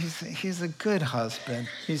 well, he's a good husband.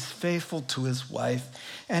 He's faithful to his wife,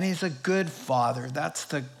 and he's a good father. That's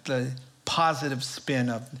the positive spin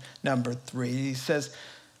of number 3. He says,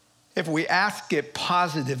 if we ask it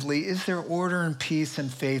positively, is there order and peace and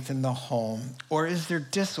faith in the home? Or is there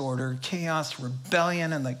disorder, chaos,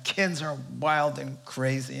 rebellion, and the kids are wild and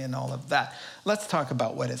crazy and all of that? Let's talk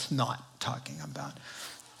about what it's not talking about.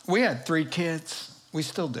 We had 3 kids. We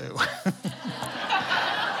still do.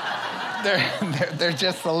 They're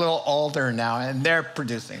just a little older now, and they're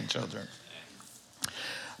producing children.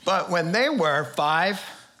 But when they were 5,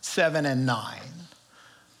 7, and 9,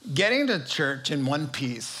 getting to church in one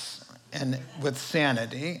piece and with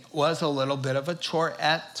sanity was a little bit of a chore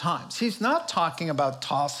at times. He's not talking about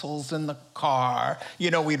tossles in the car.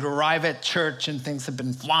 You know, we'd arrive at church and things have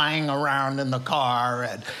been flying around in the car,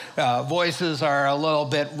 and voices are a little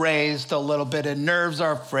bit raised, a little bit, and nerves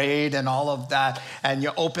are frayed and all of that. And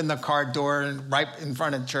you open the car door and right in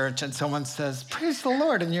front of church and someone says, "Praise the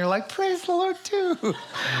Lord." And you're like, "Praise the Lord too."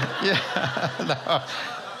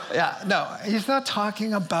 No, he's not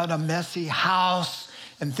talking about a messy house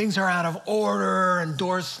and things are out of order and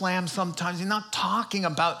doors slam sometimes. He's not talking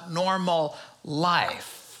about normal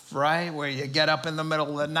life, right? Where you get up in the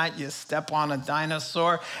middle of the night, you step on a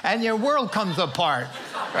dinosaur, and your world comes apart,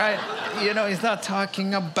 right? You know, he's not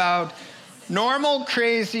talking about normal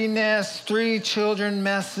craziness, 3 children,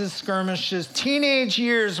 messes, skirmishes, teenage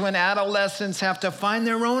years when adolescents have to find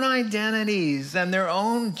their own identities and their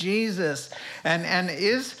own Jesus, and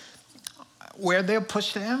is where they'll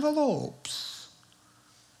push the envelopes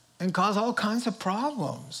and cause all kinds of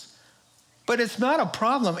problems. But it's not a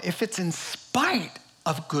problem if it's in spite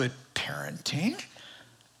of good parenting.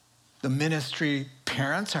 The ministry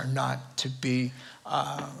parents are not to be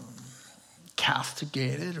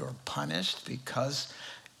castigated or punished because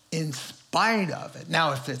in spite of it.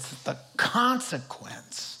 Now, if it's the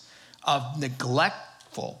consequence of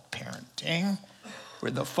neglectful parenting,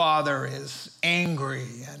 where the father is angry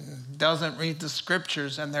and doesn't read the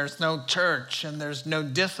scriptures and there's no church and there's no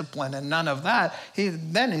discipline and none of that,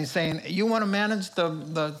 then he's saying, you want to manage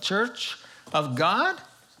the church of God?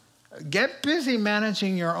 Get busy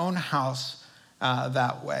managing your own house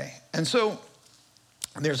that way. And so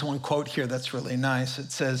there's one quote here that's really nice.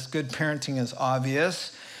 It says, good parenting is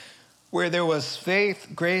obvious. Where there was faith,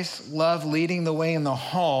 grace, love leading the way in the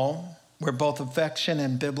home, where both affection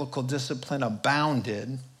and biblical discipline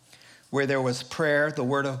abounded, where there was prayer, the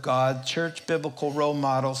word of God, church biblical role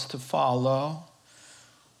models to follow.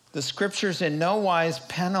 The scriptures in no wise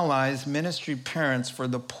penalize ministry parents for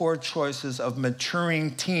the poor choices of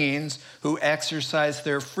maturing teens who exercise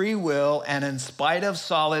their free will and in spite of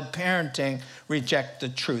solid parenting, reject the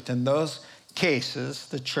truth. In those cases,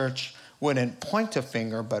 the church wouldn't point a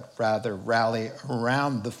finger, but rather rally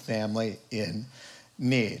around the family in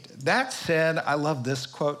need. That said, I love this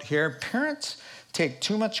quote here. Parents take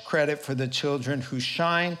too much credit for the children who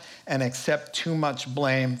shine and accept too much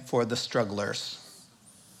blame for the strugglers.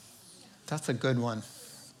 That's a good one.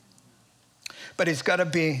 But he's got to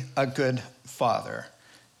be a good father.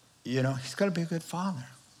 You know, he's got to be a good father.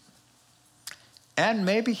 And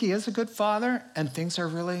maybe he is a good father and things are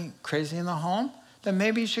really crazy in the home, then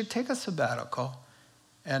maybe he should take a sabbatical.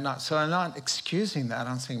 So I'm not excusing that.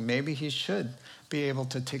 I'm saying maybe he should be able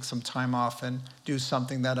to take some time off and do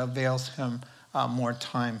something that avails him more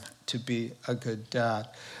time to be a good dad.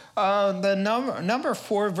 The number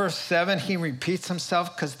 4, verse 7, he repeats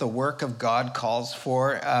himself because the work of God calls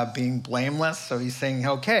for being blameless. So he's saying,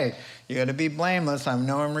 okay, you got to be blameless. I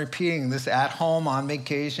know I'm repeating this at home, on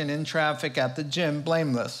vacation, in traffic, at the gym,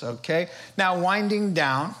 blameless, okay? Now, winding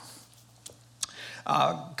down,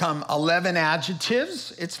 come 11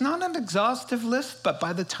 adjectives. It's not an exhaustive list, but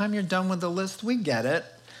by the time you're done with the list, we get it.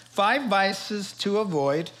 5 vices to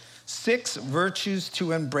avoid, 6 virtues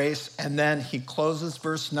to embrace, and then he closes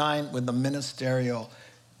verse 9 with the ministerial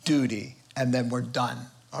duty, and then we're done.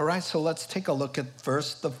 All right, so let's take a look at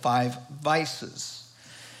first the 5 vices,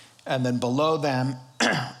 and then below them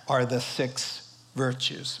are the 6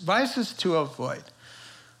 virtues. Vices to avoid.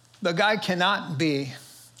 The guy cannot be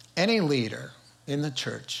any leader in the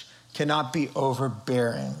church, cannot be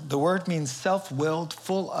overbearing. The word means self-willed,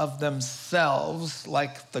 full of themselves,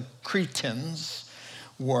 like the Cretans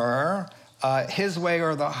were, his way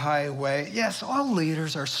or the highway. Yes, all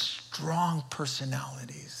leaders are strong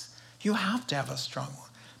personalities. You have to have a strong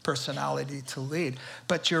personality to lead,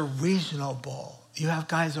 but you're reasonable. You have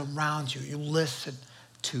guys around you. You listen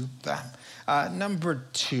to them. Number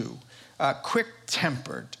 2,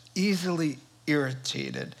 quick-tempered, easily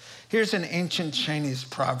irritated. Here's an ancient Chinese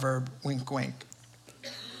proverb, wink, wink.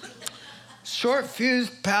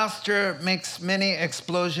 Short-fused pastor makes many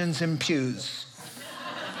explosions in pews.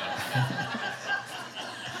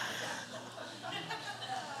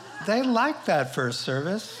 They like that first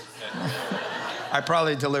service. I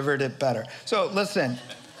probably delivered it better. So listen,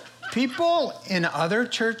 people in other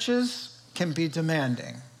churches can be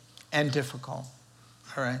demanding and difficult.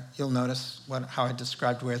 All right, you'll notice how I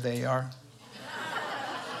described where they are.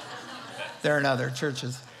 They're in other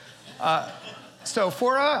churches. So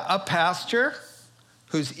for a pastor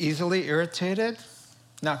who's easily irritated,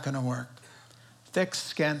 not going to work. Thick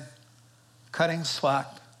skin, cutting slack,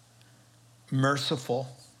 merciful,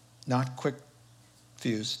 not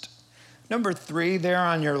quick-fused. Number 3 there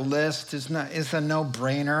on your list is a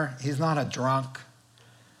no-brainer. He's not a drunk.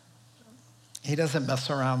 He doesn't mess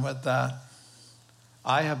around with that.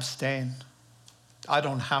 I abstain. I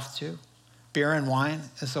don't have to. Beer and wine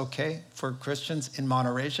is okay for Christians in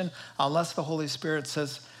moderation, unless the Holy Spirit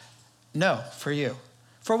says no for you,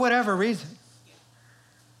 for whatever reason.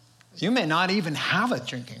 You may not even have a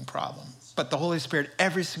drinking problem, but the Holy Spirit,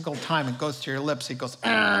 every single time it goes to your lips, he goes,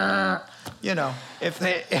 you know,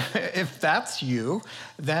 if that's you,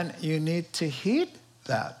 then you need to heed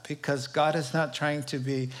that, because God is not trying to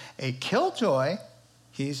be a killjoy.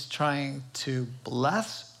 He's trying to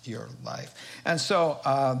bless your life. And so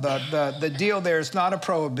the deal there is not a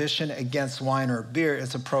prohibition against wine or beer.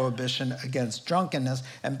 It's a prohibition against drunkenness.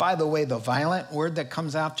 And by the way, the violent word that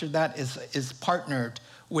comes after that is partnered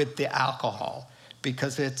with the alcohol,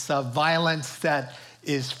 because it's a violence that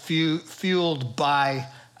is fueled by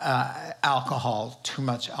alcohol, too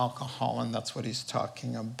much alcohol, and that's what he's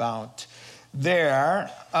talking about there.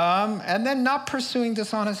 And then not pursuing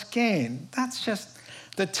dishonest gain. That's just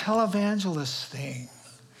the televangelist thing.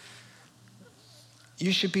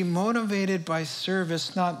 You should be motivated by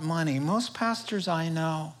service, not money. Most pastors I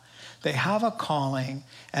know, they have a calling,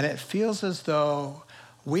 and it feels as though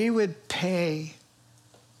we would pay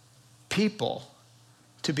people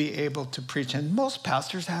to be able to preach. And most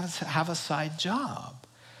pastors have a side job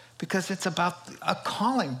because it's about a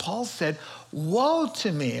calling. Paul said, woe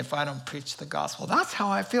to me if I don't preach the gospel. That's how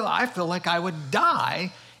I feel. I feel like I would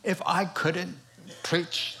die if I couldn't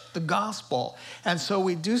preach the gospel. And so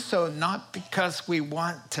we do so not because we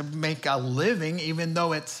want to make a living, even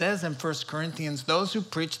though it says in 1 Corinthians, those who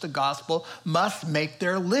preach the gospel must make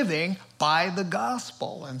their living by the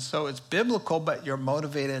gospel. And so it's biblical, but you're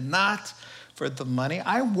motivated not for the money.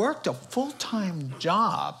 I worked a full-time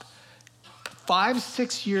job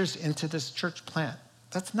 5-6 years into this church plant.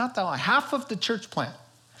 That's not that long. Half of the church plant,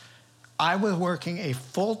 I was working a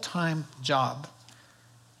full-time job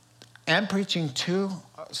and preaching 2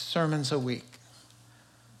 sermons a week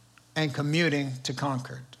and commuting to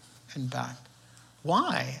Concord and back.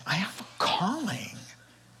 Why? I have a calling.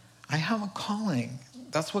 I have a calling.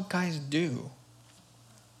 That's what guys do.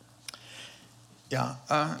 Yeah,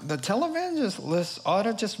 the televangelist list ought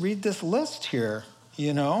to just read this list here.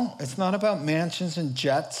 You know, it's not about mansions and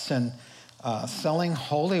jets and selling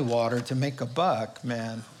holy water to make a buck,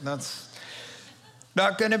 man. That's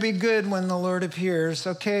not going to be good when the Lord appears.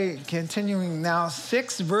 Okay, continuing now.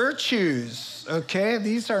 6 virtues. Okay,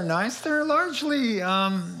 these are nice. They're largely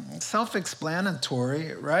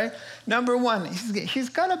self-explanatory, right? Number 1, he's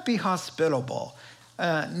got to be hospitable.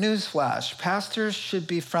 Newsflash, pastors should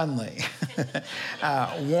be friendly.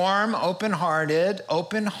 Warm, open-hearted,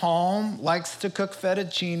 open home, likes to cook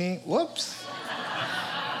fettuccine. Whoops.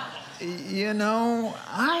 You know,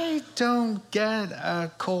 I don't get a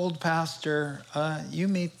cold pastor. You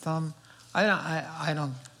meet them. I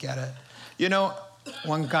don't get it. You know,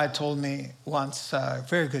 one guy told me once, a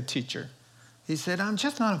very good teacher, he said, I'm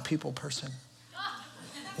just not a people person.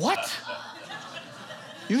 What?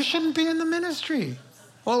 You shouldn't be in the ministry.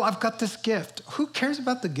 Well, I've got this gift. Who cares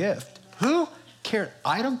about the gift? Who cares?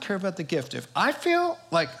 I don't care about the gift. If I feel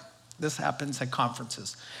like this happens at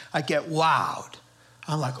conferences, I get wowed.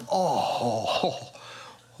 I'm like, oh,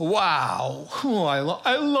 wow. Oh, I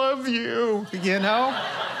love you, you know?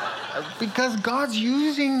 Because God's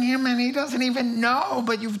using him and he doesn't even know,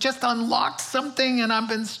 but you've just unlocked something and I've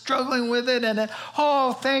been struggling with it. And then,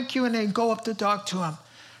 oh, thank you. And then go up to talk to him.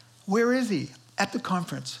 Where is he? At the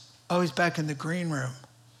conference. Oh, he's back in the green room.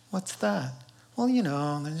 What's that? Well, you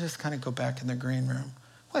know, then just kind of go back in the green room.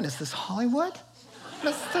 What is this, Hollywood?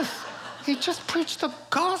 What is this? He just preached the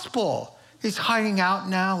gospel. He's hiding out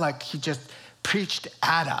now like he just preached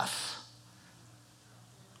at us.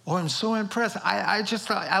 Oh, I'm so impressed.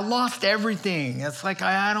 I lost everything. It's like,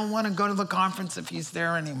 I don't want to go to the conference if he's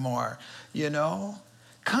there anymore, you know?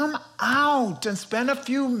 Come out and spend a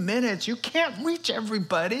few minutes. You can't reach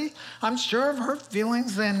everybody. I'm sure I've hurt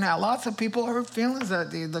feelings, and lots of people hurt feelings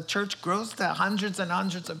that the church grows to hundreds and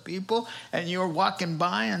hundreds of people, and you're walking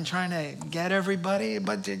by and trying to get everybody,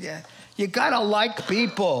 but you gotta like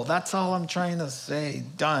people. That's all I'm trying to say.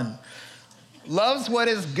 Done. Loves what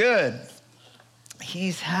is good.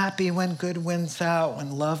 He's happy when good wins out,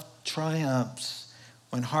 when love triumphs,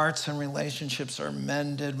 when hearts and relationships are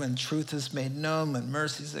mended, when truth is made known, when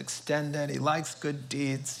mercy is extended. He likes good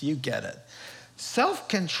deeds. You get it.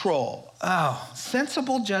 Self-control. Oh,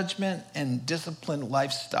 sensible judgment and disciplined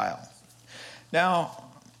lifestyle. Now,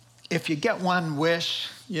 if you get one wish,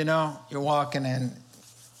 you know, you're walking in,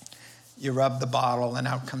 you rub the bottle, and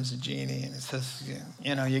out comes a genie, and it says,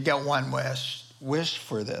 you know, you get one wish. Wish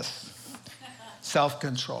for this.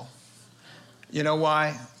 Self-control. You know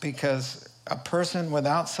why? Because a person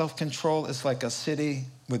without self-control is like a city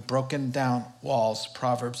with broken down walls,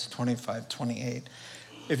 Proverbs 25:28.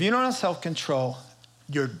 If you don't have self-control,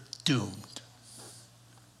 you're doomed.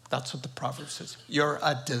 That's what the proverb says. You're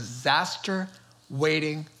a disaster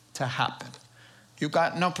waiting to happen. You've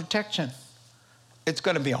got no protection. It's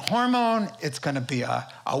going to be a hormone. It's going to be a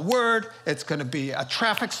word. It's going to be a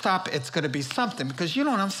traffic stop. It's going to be something because you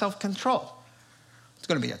don't have self-control. It's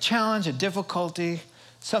going to be a challenge, a difficulty,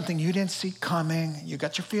 something you didn't see coming. You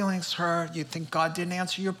got your feelings hurt. You think God didn't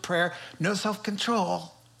answer your prayer. No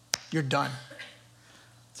self-control. You're done.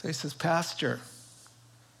 So he says, Pastor,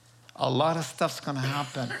 a lot of stuff's going to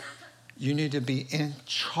happen. You need to be in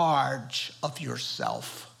charge of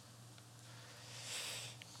yourself.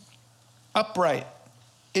 Upright.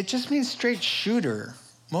 It just means straight shooter,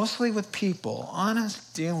 mostly with people.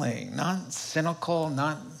 Honest dealing, not cynical,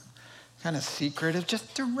 not kind of secretive,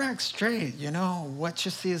 just direct, straight. You know, what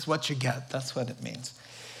you see is what you get. That's what it means.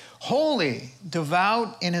 Holy,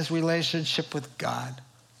 devout in his relationship with God.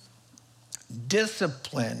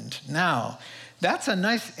 Disciplined. Now, that's a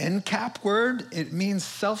nice end cap word. It means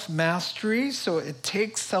self-mastery, so it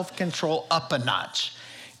takes self-control up a notch.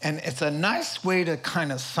 And it's a nice way to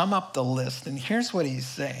kind of sum up the list. And here's what he's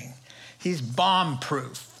saying. He's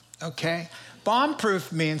bomb-proof, okay?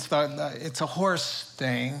 Bomb-proof means it's a horse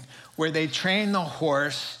thing where they train the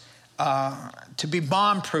horse to be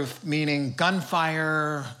bomb-proof, meaning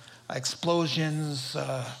gunfire, explosions,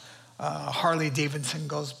 Harley Davidson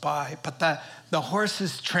goes by. But the horse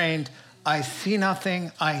is trained, I see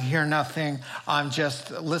nothing, I hear nothing, I'm just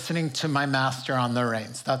listening to my master on the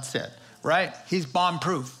reins. That's it. Right? He's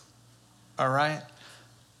bomb-proof, all right?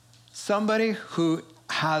 Somebody who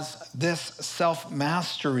has this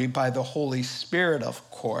self-mastery by the Holy Spirit,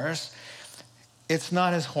 of course, it's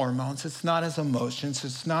not his hormones, it's not his emotions,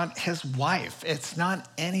 it's not his wife, it's not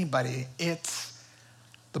anybody. It's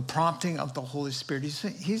the prompting of the Holy Spirit.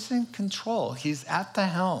 He's in control. He's at the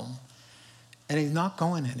helm, and he's not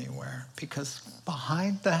going anywhere because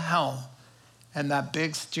behind the helm and that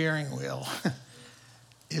big steering wheel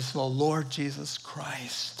is the Lord Jesus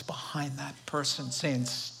Christ behind that person saying,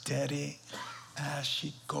 steady as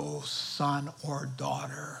she goes, son or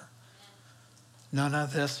daughter. None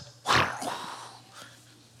of this,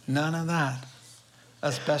 none of that.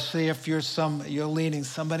 Especially if you're leading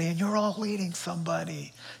somebody, and you're all leading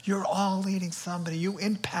somebody. You're all leading somebody. You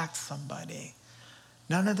impact somebody.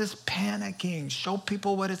 None of this panicking. Show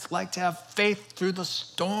people what it's like to have faith through the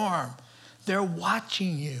storm. They're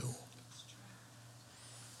watching you.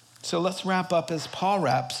 So let's wrap up as Paul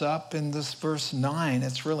wraps up in this verse 9.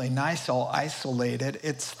 It's really nice, all isolated.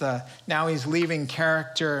 Now he's leaving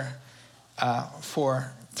character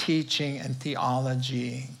for teaching and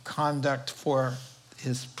theology, conduct for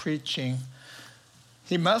his preaching.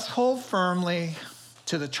 He must hold firmly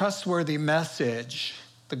to the trustworthy message,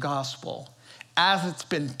 the gospel, as it's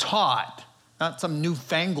been taught, not some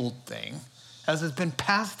newfangled thing, as it's been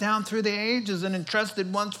passed down through the ages and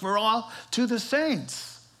entrusted once for all to the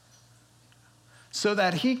saints, so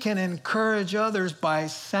that he can encourage others by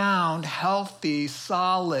sound, healthy,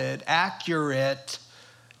 solid, accurate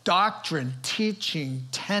doctrine, teaching,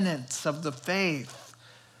 tenets of the faith,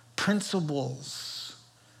 principles,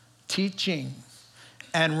 teaching,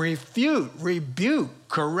 and refute, rebuke,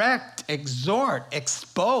 correct, exhort,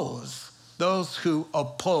 expose those who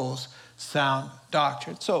oppose sound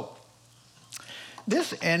doctrine. So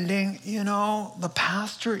this ending, the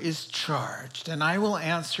pastor is charged, and I will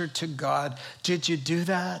answer to God, did you do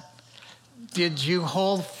that? Did you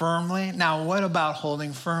hold firmly? Now, what about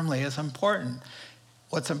holding firmly is important.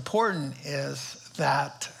 What's important is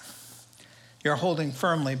that you're holding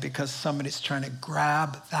firmly because somebody's trying to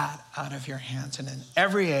grab that out of your hands. And in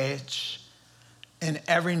every age, in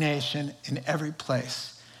every nation, in every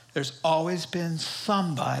place, there's always been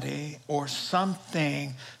somebody or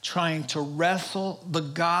something trying to wrestle the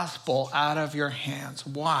gospel out of your hands.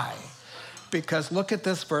 Why? Because look at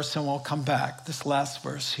this verse and we'll come back, this last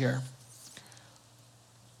verse here.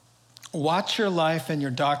 Watch your life and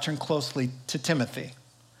your doctrine closely, to Timothy.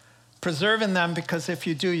 Preserve in them, because if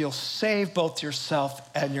you do, you'll save both yourself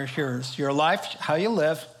and your hearers. Your life, how you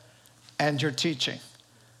live, and your teaching.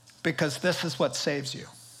 Because this is what saves you.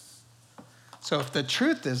 So if the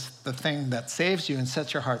truth is the thing that saves you and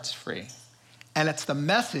sets your hearts free, and it's the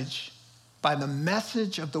message, by the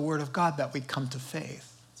message of the Word of God that we come to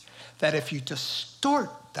faith, that if you distort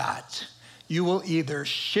that, you will either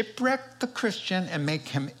shipwreck the Christian and make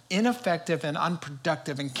him ineffective and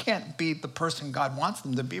unproductive and can't be the person God wants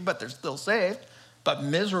them to be, but they're still saved. but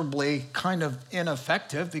miserably kind of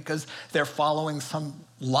ineffective because they're following some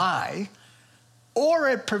lie, or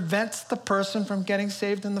it prevents the person from getting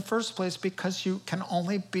saved in the first place because you can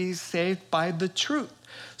only be saved by the truth.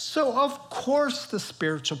 So, of course, the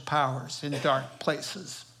spiritual powers in dark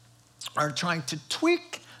places are trying to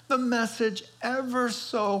tweak the message ever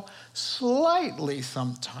so slightly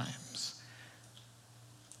sometimes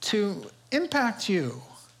to impact you.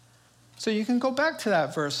 So you can go back to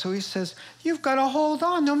that verse. So he says, you've got to hold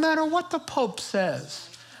on no matter what the Pope says.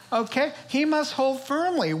 Okay? He must hold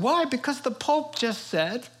firmly. Why? Because the Pope just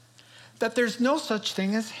said that there's no such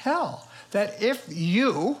thing as hell. That if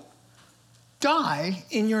you die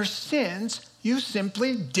in your sins, you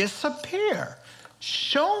simply disappear.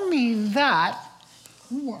 Show me that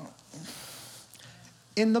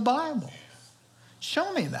in the Bible.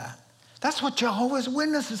 Show me that. That's what Jehovah's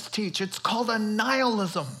Witnesses teach. It's called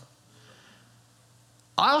annihilism.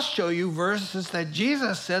 I'll show you verses that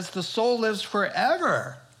Jesus says the soul lives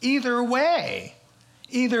forever. Either way.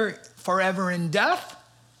 Either forever in death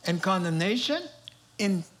and condemnation,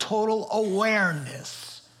 in total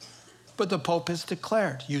awareness. But the Pope has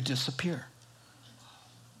declared, you disappear.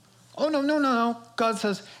 Oh, no. God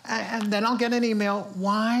says, and then I'll get an email.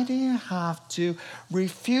 Why do you have to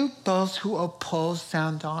refute those who oppose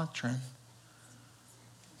sound doctrine?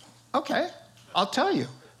 Okay, I'll tell you.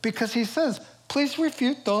 Because he says, please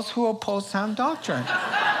refute those who oppose sound doctrine.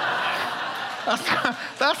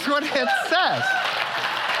 That's what it says.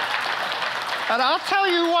 And I'll tell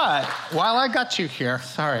you what, while I got you here,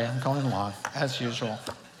 sorry, I'm going long, as usual.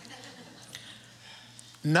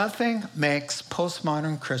 Nothing makes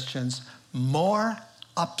postmodern Christians more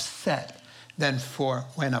upset than for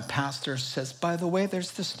when a pastor says, by the way,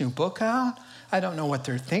 there's this new book out. I don't know what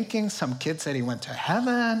they're thinking. Some kid said he went to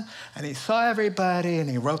heaven and he saw everybody and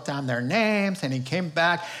he wrote down their names and he came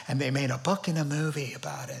back and they made a book and a movie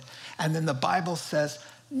about it. And then the Bible says,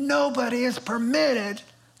 nobody is permitted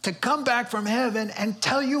to come back from heaven and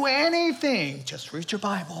tell you anything. Just read your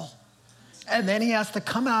Bible. And then he has to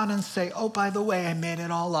come out and say, oh, by the way, I made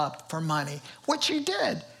it all up for money, which he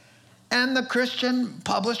did. And the Christian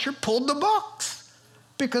publisher pulled the books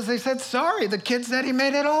because they said, sorry, the kid said he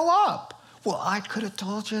made it all up. Well, I could have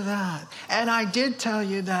told you that. And I did tell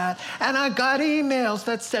you that. And I got emails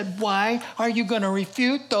that said, why are you going to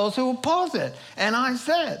refute those who oppose it? And I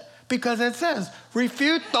said, because it says,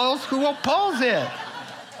 refute those who oppose it.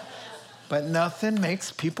 But nothing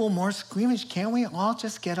makes people more squeamish. Can't we all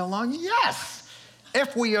just get along? Yes.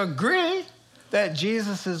 If we agree that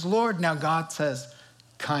Jesus is Lord. Now God says,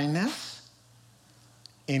 kindness,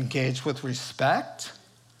 engage with respect,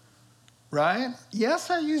 right? Yes,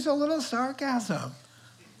 I use a little sarcasm.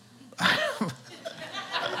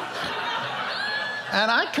 And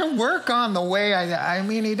I can work on the way I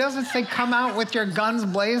mean, he doesn't say come out with your guns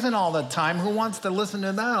blazing all the time. Who wants to listen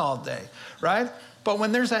to that all day, right? But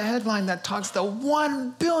when there's a headline that talks to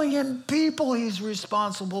 1 billion people he's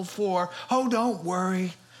responsible for, oh, don't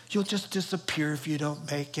worry. You'll just disappear if you don't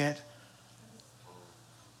make it.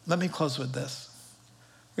 Let me close with this.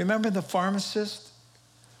 Remember the pharmacist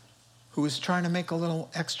who was trying to make a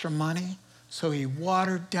little extra money? So he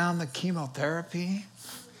watered down the chemotherapy?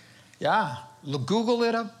 Yeah, Google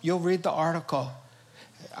it up. You'll read the article.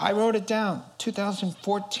 I wrote it down.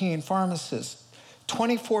 2014 pharmacist,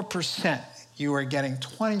 24%. You were getting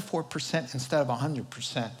 24% instead of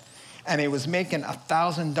 100%. And he was making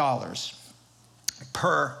 $1,000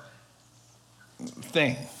 per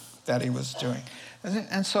thing that he was doing.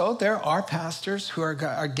 And so there are pastors who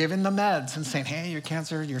are giving the meds and saying, hey, your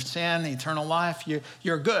cancer, your sin, eternal life,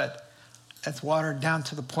 you're good. It's watered down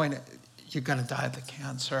to the point you're going to die of the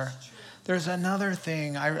cancer. There's another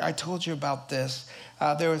thing. I told you about this.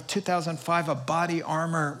 There was 2005, a body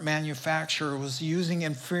armor manufacturer was using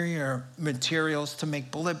inferior materials to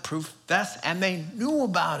make bulletproof vests, and they knew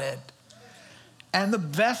about it. And the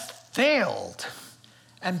vest failed,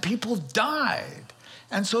 and people died.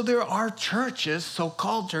 And so there are churches,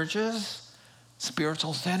 so-called churches,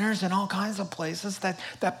 spiritual centers, and all kinds of places that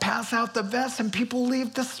pass out the vests, and people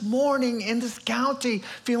leave this morning in this county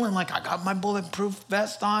feeling like I got my bulletproof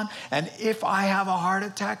vest on, and if I have a heart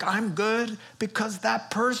attack, I'm good because that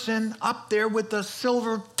person up there with the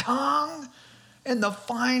silver tongue and the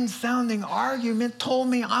fine-sounding argument told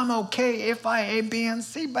me I'm okay if I A, B, and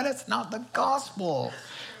C, but it's not the gospel.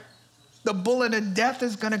 The bullet of death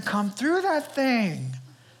is going to come through that thing,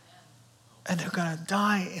 and they're going to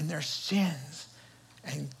die in their sins.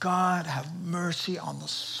 And God have mercy on the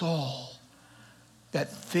soul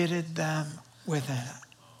that fitted them with a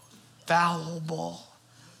valuable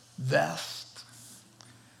vest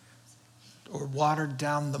or watered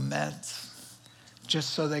down the meds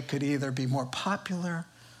just so they could either be more popular,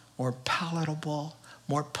 more palatable,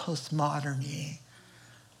 more postmodern-y,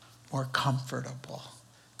 more comfortable.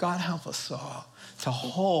 God help us all to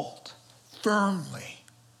hold firmly.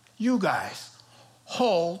 You guys,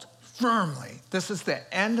 hold firmly. This is the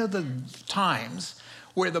end of the times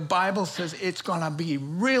where the Bible says it's going to be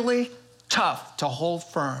really tough to hold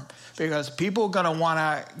firm because people are going to want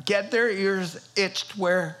to get their ears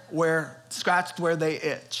scratched where they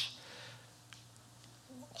itch.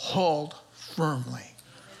 Hold firmly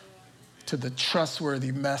to the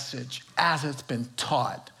trustworthy message as it's been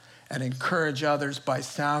taught, and encourage others by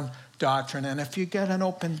sound doctrine. And if you get an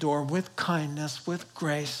open door with kindness, with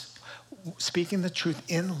grace, speaking the truth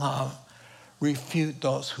in love, refute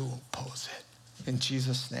those who oppose it. In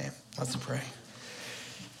Jesus' name, let's pray.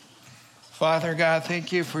 Father God,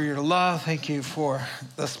 thank you for your love. Thank you for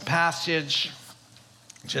this passage,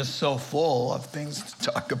 just so full of things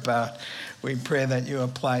to talk about. We pray that you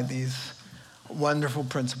apply these wonderful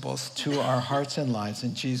principles to our hearts and lives.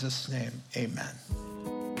 In Jesus' name, amen.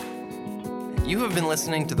 You have been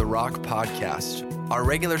listening to The Rock Podcast. Our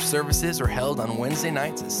regular services are held on Wednesday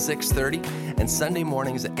nights at 6:30 and Sunday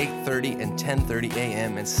mornings at 8:30 and 10:30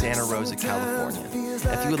 a.m. in Santa Rosa, California.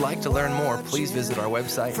 If you would like to learn more, please visit our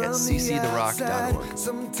website at cctherock.org.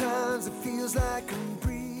 Sometimes it feels like